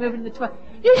 and then I'd move it into the 12.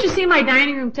 You should see my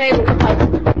dining room table.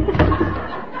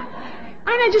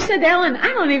 And I just said to Ellen, I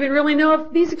don't even really know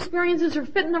if these experiences are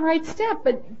fitting the right step,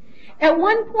 but at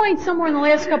one point, somewhere in the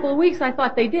last couple of weeks, I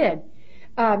thought they did.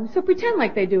 So pretend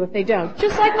like they do if they don't.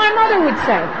 Just like my mother would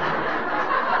say.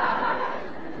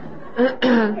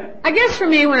 I guess for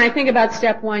me, when I think about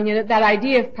step 1, that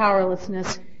idea of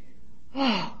powerlessness,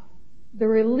 the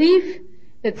relief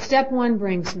that step 1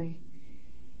 brings me,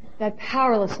 that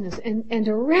powerlessness, and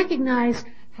to recognize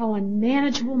how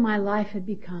unmanageable my life had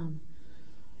become.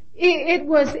 It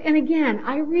was, and again,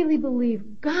 I really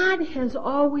believe God has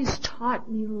always taught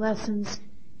me lessons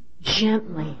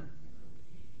gently.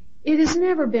 It has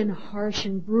never been harsh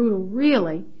and brutal,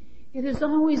 really. It has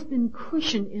always been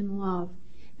cushioned in love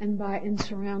and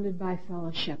surrounded by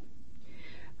fellowship.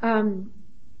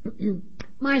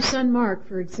 My son Mark,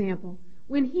 for example,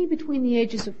 when he, between the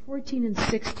ages of 14 and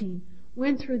 16,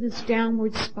 went through this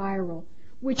downward spiral,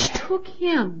 which took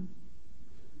him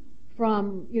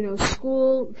from,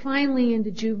 school finally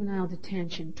into juvenile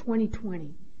detention,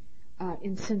 2020,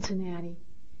 in Cincinnati.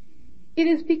 It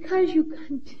is because you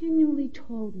continually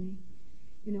told me,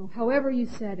 however you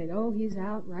said it, oh, he's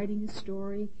out writing his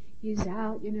story, he's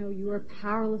out, you are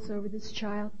powerless over this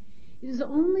child. It is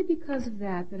only because of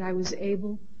that I was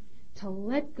able to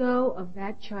let go of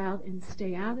that child and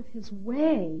stay out of his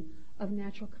way of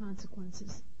natural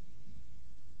consequences.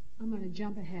 I'm going to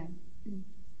jump ahead.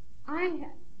 I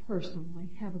personally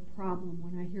have a problem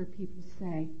when I hear people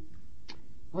say,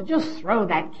 well, just throw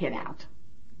that kid out.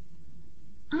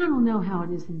 I don't know how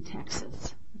it is in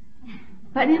Texas,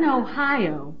 but in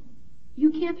Ohio,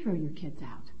 you can't throw your kids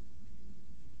out.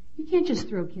 You can't just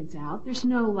throw kids out. There's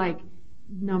no,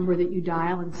 number that you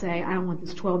dial and say, I don't want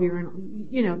this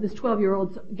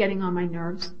 12-year-old's getting on my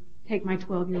nerves. Take my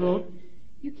 12-year-old.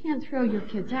 You can't throw your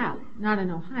kids out, not in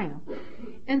Ohio.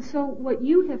 And so what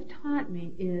you have taught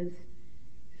me is,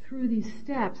 through these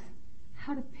steps,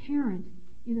 how to parent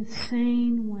in a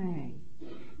sane way.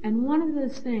 And one of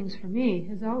those things for me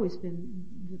has always been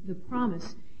the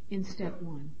promise in step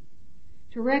 1.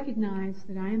 To recognize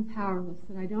that I am powerless,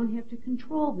 that I don't have to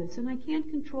control this, and I can't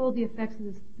control the effects of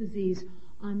this disease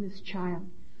on this child.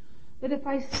 But if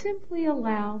I simply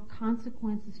allow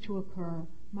consequences to occur,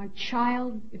 my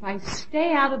child, if I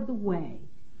stay out of the way,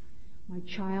 my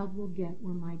child will get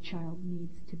where my child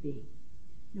needs to be,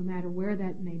 no matter where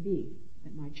that may be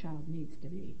that my child needs to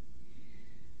be.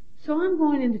 So I'm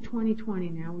going into 2020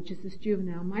 now, which is this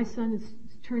juvenile. My son is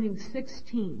turning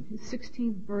 16. His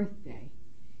 16th birthday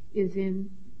is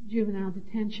in juvenile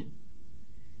detention.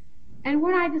 And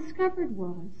what I discovered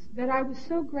was that I was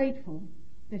so grateful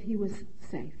that he was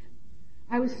safe.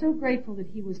 I was so grateful that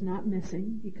he was not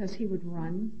missing, because he would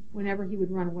run. Whenever he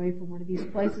would run away from one of these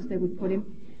places they would put him,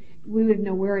 we would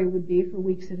know where he would be for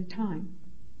weeks at a time.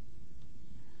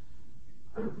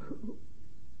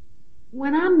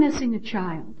 When I'm missing a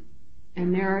child,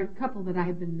 and there are a couple that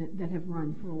have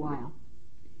run for a while,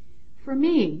 for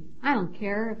me, I don't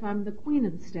care if I'm the queen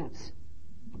of the steps.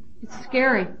 It's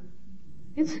scary.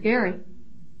 It's scary.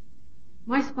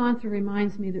 My sponsor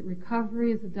reminds me that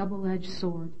recovery is a double-edged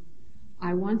sword.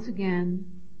 I once again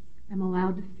am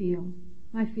allowed to feel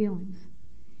my feelings.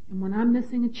 And when I'm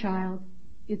missing a child,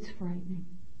 it's frightening.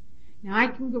 Now I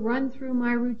can run through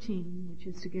my routine, which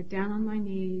is to get down on my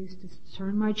knees, to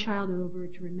turn my child over,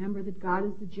 to remember that God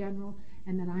is the general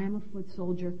and that I am a foot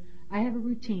soldier. I have a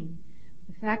routine.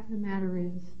 The fact of the matter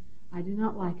is, I do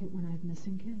not like it when I have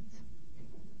missing kids.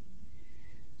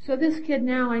 So this kid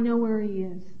now, I know where he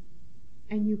is.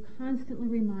 And you constantly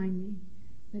remind me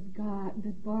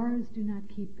that bars do not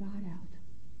keep God out.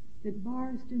 That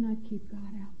bars do not keep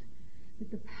God out.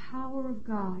 That the power of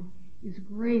God is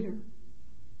greater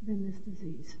than this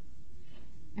disease.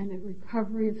 And that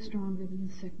recovery is stronger than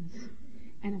the sickness.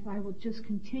 And if I will just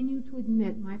continue to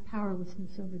admit my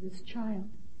powerlessness over this child,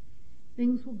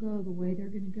 things will go the way they're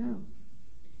going to go.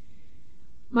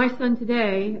 My son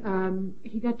today,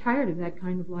 he got tired of that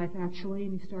kind of life, actually,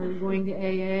 and he started going to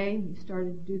AA, and he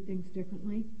started to do things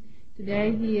differently.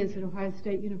 Today, he is at Ohio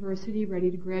State University, ready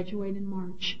to graduate in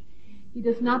March. He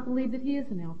does not believe that he is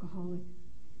an alcoholic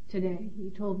today. He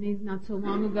told me not so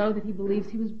long ago that he believes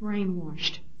he was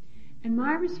brainwashed. And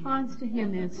my response to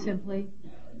him is simply,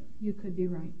 you could be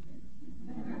right.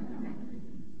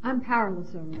 I'm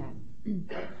powerless over that.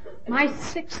 My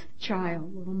 6th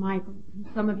child, little Michael,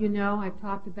 some of you know I've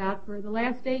talked about for the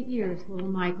last 8 years, little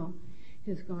Michael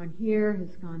has gone here,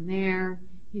 has gone there,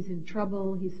 he's in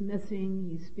trouble, he's missing,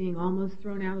 he's being almost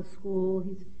thrown out of school,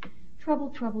 he's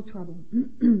trouble.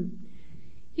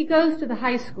 He goes to the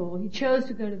high school, he chose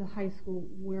to go to the high school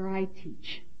where I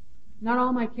teach. Not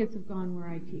all my kids have gone where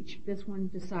I teach, this one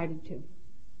decided to.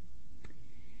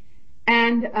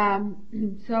 And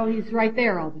so he's right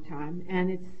there all the time,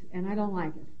 and I don't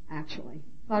like it, actually.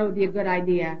 Thought it would be a good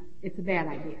idea. It's a bad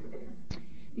idea.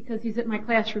 Because he's at my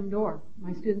classroom door.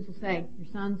 My students will say, your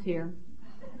son's here.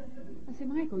 I say,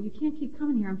 Michael, you can't keep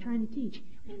coming here. I'm trying to teach.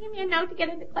 Will you give me a note to get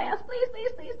into class?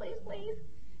 Please.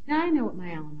 Now I know what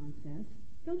my Al-Anon says.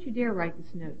 Don't you dare write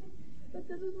this note. But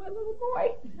this is my little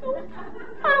boy. I don't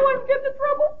want him to get into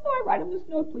trouble. So I write him this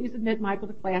note. Please admit Michael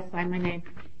to class. Sign my name.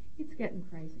 It's getting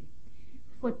crazy.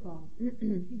 Football. He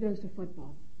goes to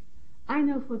football. I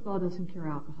know football doesn't cure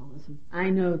alcoholism. I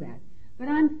know that. But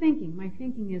my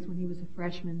thinking is when he was a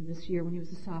freshman this year, when he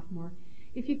was a sophomore,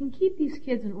 if you can keep these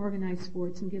kids in organized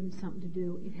sports and give them something to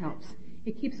do, it helps.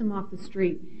 It keeps him off the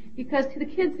street. Because the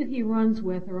kids that he runs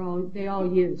with they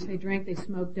all use. They drink, they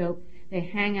smoke dope, they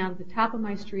hang out at the top of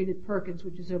my street at Perkins,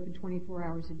 which is open 24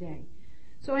 hours a day.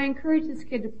 So I encourage this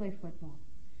kid to play football.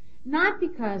 Not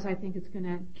because I think it's going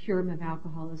to cure him of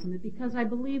alcoholism, but because I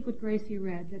believe what Gracie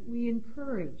read, that we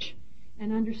encourage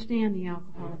and understand the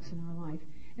alcoholics in our life.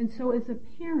 And so as a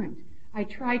parent, I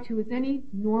try to, as any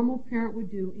normal parent would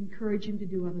do, encourage him to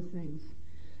do other things.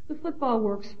 The football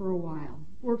works for a while.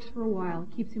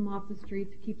 It keeps him off the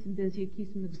streets, it keeps him busy, it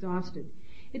keeps him exhausted.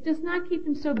 It does not keep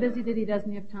him so busy that he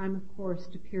doesn't have time, of course,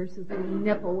 to pierce his little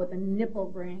nipple with a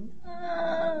nipple ring.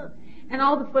 And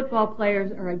all the football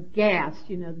players are aghast,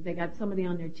 that they got somebody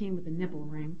on their team with a nipple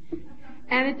ring.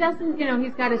 And it doesn't,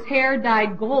 he's got his hair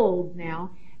dyed gold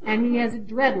now, and he has it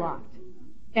dreadlocked.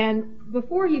 And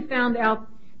before he found out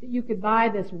that you could buy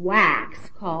this wax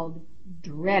called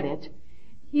Dread It,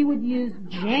 he would use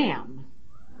jam.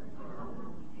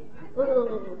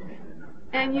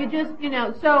 And you just,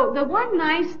 so the one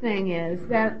nice thing is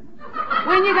that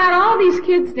when you got all these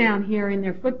kids down here in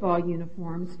their football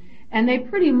uniforms, and they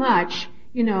pretty much,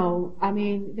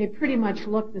 they pretty much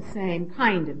look the same.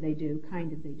 Kind of they do.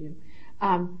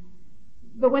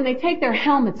 But when they take their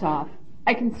helmets off,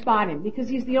 I can spot him because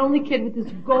he's the only kid with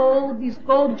these gold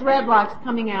dreadlocks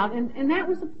coming out, and that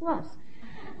was a plus.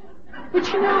 But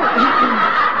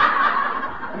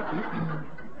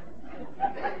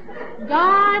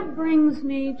God brings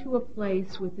me to a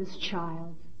place with this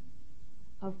child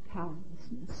of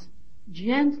powerlessness,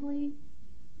 gently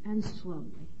and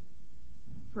slowly.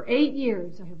 For 8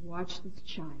 years I have watched this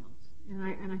child,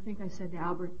 and I think I said to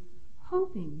Albert,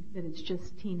 hoping that it's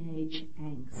just teenage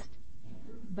angst,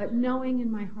 but knowing in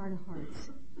my heart of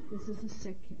hearts, this is a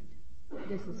sick kid.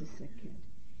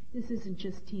 This isn't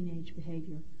just teenage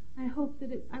behavior. I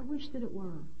wish that it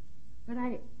were, but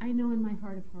I know in my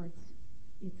heart of hearts,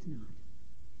 it's not.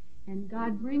 And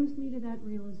God brings me to that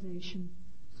realization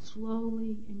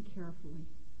slowly and carefully.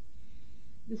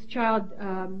 This child,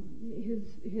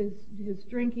 his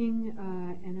drinking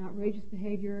and outrageous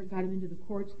behavior got him into the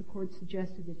courts. The court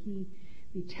suggested that he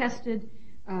be tested,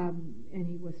 and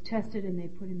he was tested, and they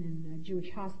put him in a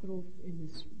Jewish hospital in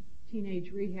this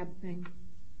teenage rehab thing.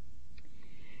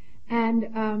 And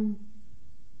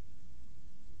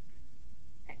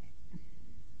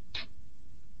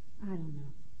I don't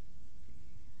know.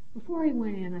 Before he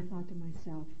went in, I thought to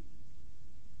myself,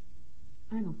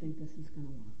 I don't think this is going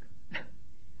to work.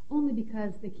 Only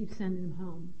because they keep sending him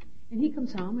home. And he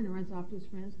comes home and runs off to his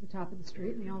friends at the top of the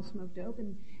street, and they all smoke dope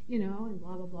and, and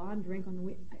blah, blah, blah, and drink on the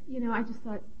way. I just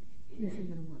thought, this isn't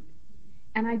going to work.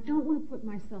 And I don't want to put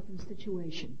myself in a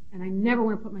situation, and I never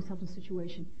want to put myself in a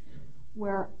situation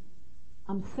where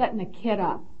I'm setting a kid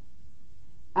up,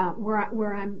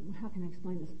 where I'm, how can I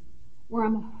explain this? Where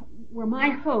my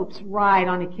hopes ride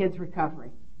on a kid's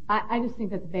recovery. I just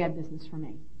think that's bad business for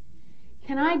me.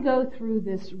 Can I go through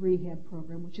this rehab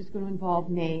program, which is going to involve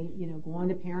me, going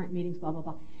to parent meetings, blah, blah,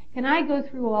 blah. Can I go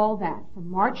through all that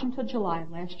from March until July of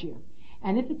last year?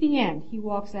 And if at the end he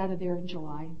walks out of there in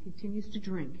July and continues to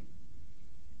drink,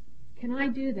 can I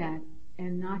do that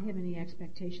and not have any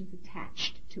expectations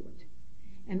attached to it?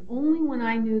 And only when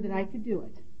I knew that I could do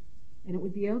it, and it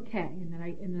would be okay, and that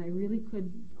I really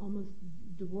could almost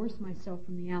divorce myself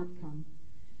from the outcome,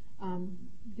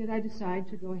 did I decide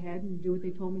to go ahead and do what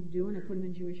they told me to do, and I put him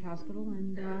in Jewish hospital,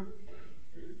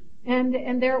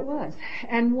 and there it was.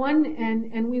 And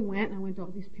we went, and I went to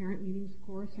all these parent meetings, of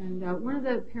course, and one of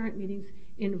the parent meetings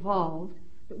involved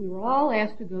that we were all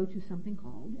asked to go to something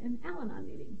called an Al-Anon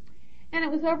meeting. And it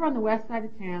was over on the west side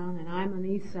of town, and I'm an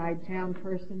east side town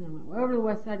person, and I went over to the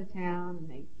west side of town,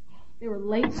 and they were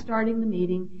late starting the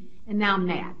meeting, and now I'm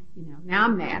mad, now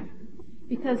I'm mad.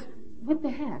 Because what the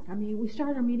heck? I mean, we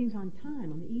start our meetings on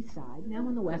time on the east side, now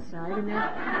on the west side, and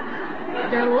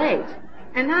they're late.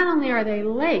 And not only are they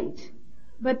late,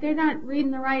 but they're not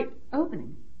reading the right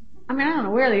opening. I mean, I don't know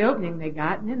where the opening they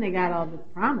got, and then they got all the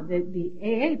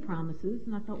AA promises,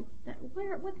 and I thought,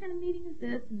 what kind of meeting is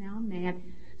this? And now I'm mad.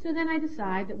 So then I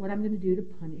decide that what I'm going to do to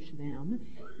punish them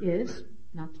is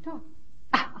not to talk.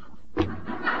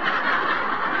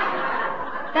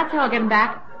 That's how I'll get them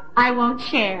back. I won't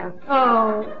share.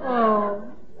 Oh.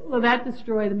 Well, that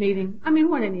destroyed the meeting. I mean,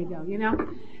 what an ego,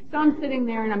 So I'm sitting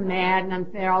there and I'm mad and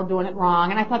they're all doing it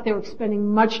wrong. And I thought they were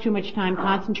spending much too much time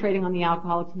concentrating on the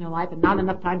alcoholics in their life and not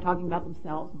enough time talking about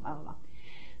themselves and blah, blah, blah.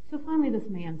 So finally this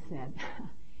man said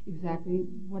exactly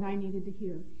what I needed to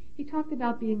hear. He talked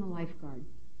about being a lifeguard.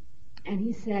 And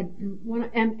he said,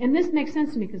 and this makes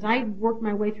sense to me because I worked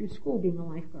my way through school being a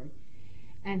lifeguard.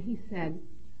 And he said,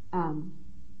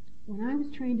 when I was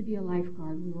trained to be a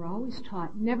lifeguard, we were always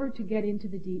taught never to get into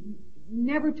the deep.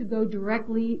 never to go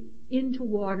directly into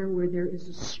water where there is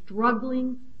a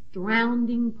struggling,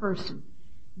 drowning person.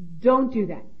 Don't do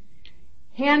that.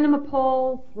 Hand them a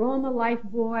pole, throw them a life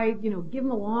buoy, give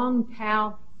them a long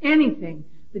towel, anything.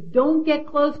 But don't get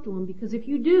close to them, because if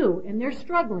you do, and they're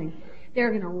struggling, they're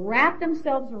going to wrap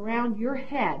themselves around your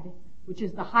head, which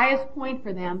is the highest point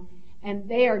for them, and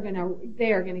they are going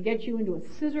to get you into a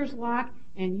scissors lock,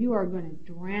 and you are going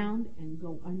to drown and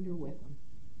go under with them.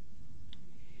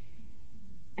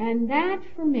 And that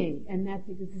for me, and that's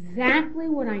exactly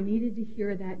what I needed to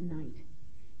hear that night,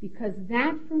 because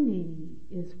that for me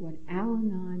is what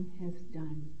Al-Anon has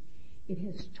done. It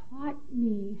has taught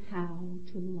me how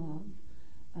to love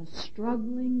a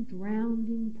struggling,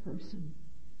 drowning person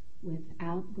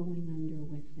without going under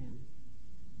with them.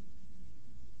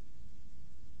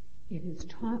 It has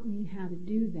taught me how to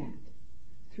do that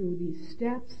through these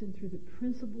steps and through the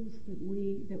principles that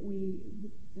we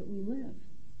live.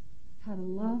 How to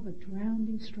love a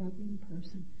drowning, struggling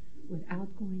person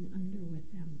without going under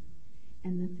with them.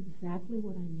 And that's exactly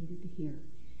what I needed to hear.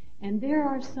 And there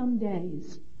are some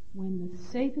days when the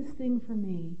safest thing for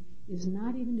me is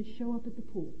not even to show up at the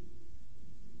pool.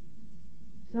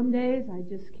 Some days I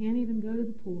just can't even go to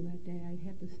the pool that day. I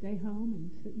have to stay home and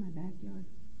sit in my backyard.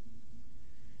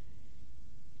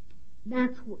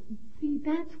 That's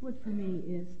what for me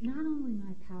is not only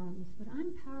my powerless, but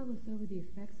I'm powerless over the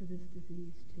effects of this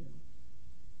disease too.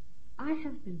 I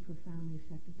have been profoundly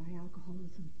affected by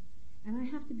alcoholism, and I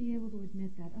have to be able to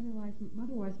admit that.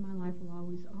 Otherwise my life will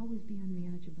always be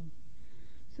unmanageable.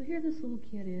 So here this little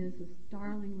kid is, this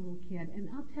darling little kid, and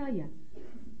I'll tell you,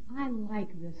 I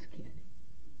like this kid.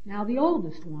 Now the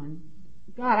oldest one,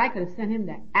 God, I could have sent him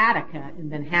to Attica and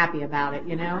been happy about it,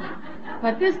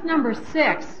 But this number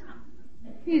 6,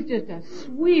 he's just a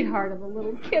sweetheart of a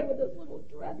little kid with his little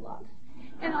dreadlocks.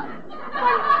 And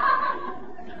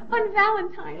on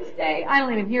Valentine's Day, I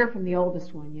don't even hear from the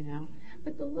oldest one,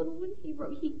 But the little one,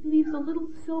 he leaves a little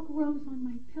silk rose on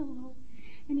my pillow,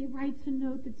 and he writes a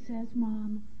note that says,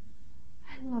 "Mom,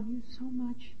 I love you so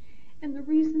much. And the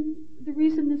reason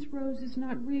this rose is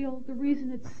not real, the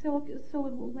reason it's silk is so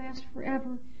it will last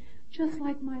forever, just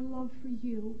like my love for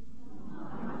you."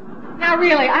 Now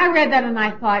really, I read that and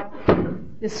I thought,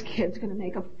 this kid's going to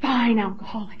make a fine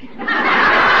alcoholic.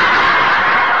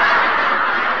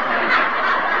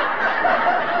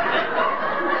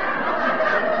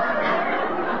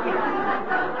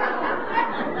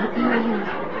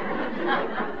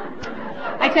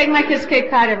 I take my kids to Cape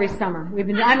Cod every summer. I've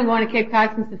been going to Cape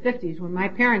Cod since the 50s when my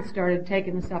parents started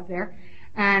taking us up there.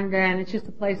 And it's just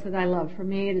a place that I love. For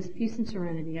me, it is peace and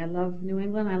serenity. I love New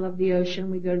England. I love the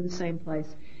ocean. We go to the same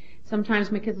place.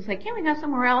 Sometimes my kids will say, "Can't we have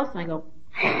somewhere else?" And I go,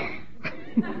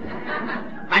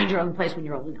 "Find your own place when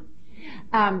you're old enough."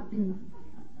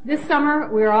 This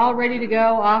summer, we're all ready to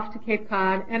go off to Cape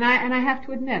Cod, and I have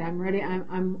to admit, I'm ready.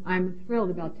 I'm thrilled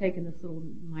about taking this little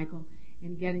Michael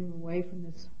and getting him away from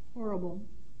this horrible,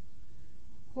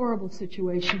 horrible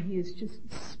situation he is just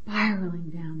spiraling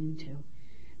down into.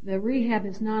 The rehab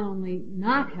has not only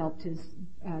not helped his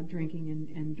drinking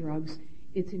and drugs,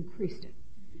 it's increased it.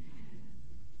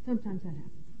 Sometimes that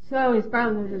happens. So he's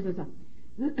spiraling.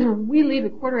 We leave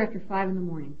at 5:15 in the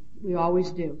morning. We always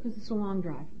do, because it's a long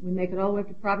drive. We make it all the way up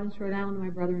to Providence, Rhode Island, and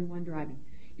my brother and one driving.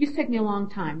 It used to take me a long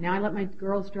time. Now I let my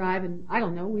girls drive, and I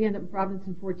don't know, we end up in Providence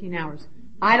in 14 hours.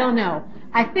 I don't know.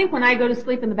 I think when I go to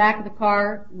sleep in the back of the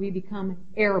car, we become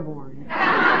airborne.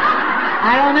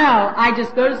 I don't know. I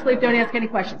just go to sleep, don't ask any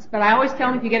questions. But I always tell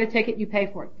them, if you get a ticket, you pay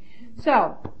for it.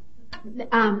 So,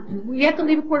 we have to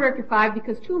leave at 5:15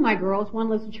 because 2 of my girls, one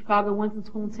lives in Chicago, one's in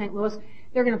school in St. Louis,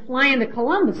 they're going to fly into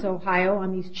Columbus, Ohio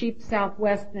on these cheap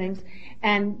Southwest things,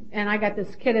 and I got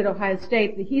this kid at Ohio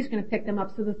State that he's going to pick them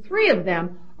up. So the 3 of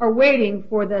them are waiting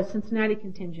for the Cincinnati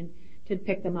contingent to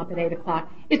pick them up at 8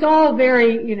 o'clock. It's all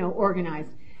very, organized.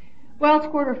 Well, it's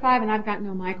 5:15 and I've got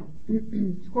no Michael.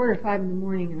 It's 5:15 in the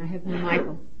morning and I have no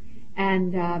Michael.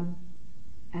 And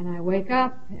I wake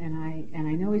up and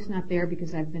I know he's not there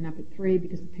because I've been up at 3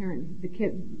 because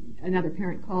another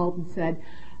parent called and said,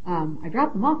 I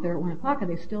dropped them off there at 1 o'clock. Are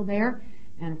they still there?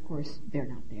 And of course, they're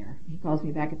not there. He calls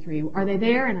me back at 3. Are they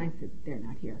there? And I said, they're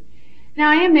not here. Now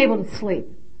I am able to sleep,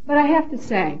 but I have to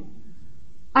say,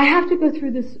 I have to go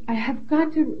through this. I have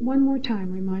got to one more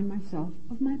time remind myself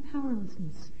of my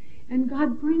powerlessness. And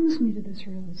God brings me to this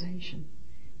realization.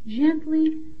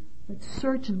 Gently, but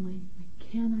certainly, I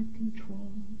cannot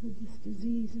control this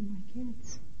disease in my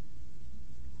kids.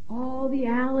 All the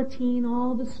Alateen,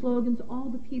 all the slogans, all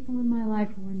the people in my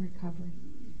life who are in recovery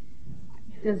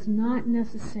does not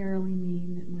necessarily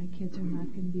mean that my kids are not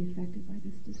going to be affected by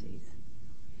this disease.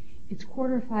 It's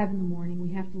 4:45 in the morning.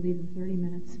 We have to leave in 30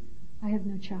 minutes. I have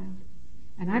no child.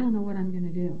 And I don't know what I'm going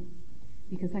to do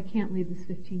because I can't leave this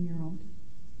 15-year-old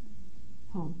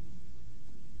home.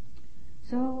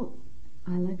 So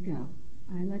I let go.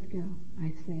 I let go.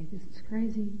 I say, this is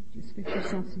crazy. Just fix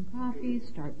yourself some coffee.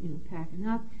 Start, packing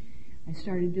up. I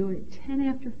started doing it 10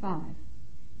 after 5.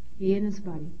 He and his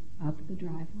buddy up the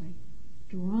driveway.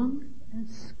 Drunk as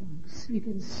skunks. You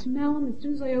can smell them as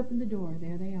soon as I open the door.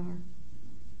 There they are.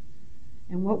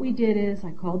 And what we did is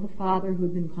I called the father who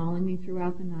had been calling me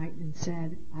throughout the night and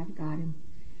said, I've got him.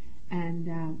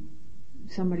 And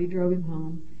somebody drove him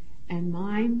home. And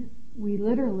mine, we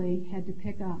literally had to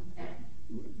pick up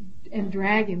and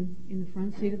drag him in the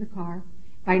front seat of the car.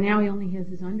 By now he only has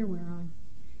his underwear on.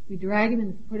 We drag him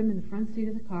and put him in the front seat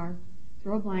of the car,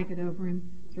 throw a blanket over him,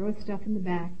 throw his stuff in the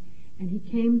back, and he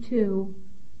came to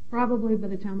probably by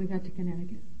the time we got to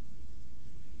Connecticut.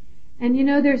 And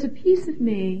there's a piece of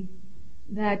me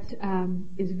that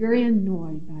is very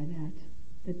annoyed by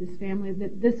that this family,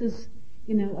 that this is,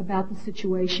 about the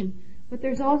situation. But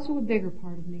there's also a bigger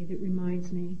part of me that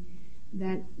reminds me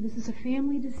that this is a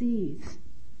family disease.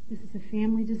 This is a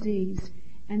family disease.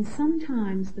 And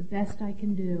sometimes the best I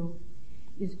can do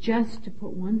is just to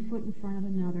put one foot in front of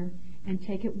another and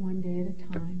take it one day at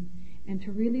a time. And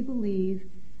to really believe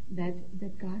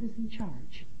that God is in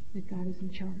charge. That God is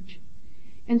in charge.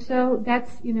 And so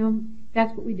that's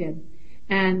what we did.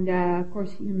 And, of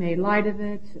course, he made light of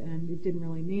it, and it didn't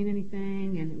really mean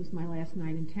anything, and it was my last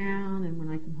night in town, and when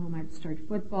I come home I had to start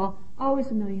football. Always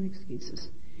a million excuses.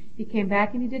 He came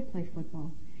back and he did play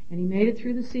football, and he made it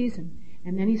through the season.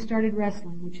 And then he started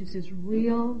wrestling, which is his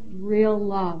real, real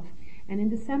love. And in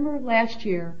December of last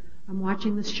year, I'm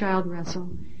watching this child wrestle,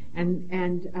 and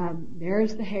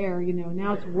there's the hair,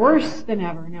 now it's worse than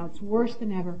ever.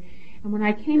 And when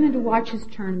I came in to watch his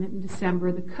tournament in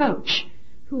December, the coach,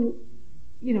 who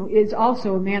is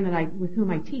also a man with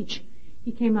whom I teach,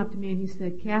 he came up to me and he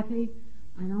said, Kathy,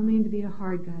 I don't mean to be a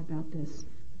hard guy about this,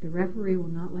 but the referee will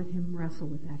not let him wrestle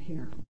with that hair.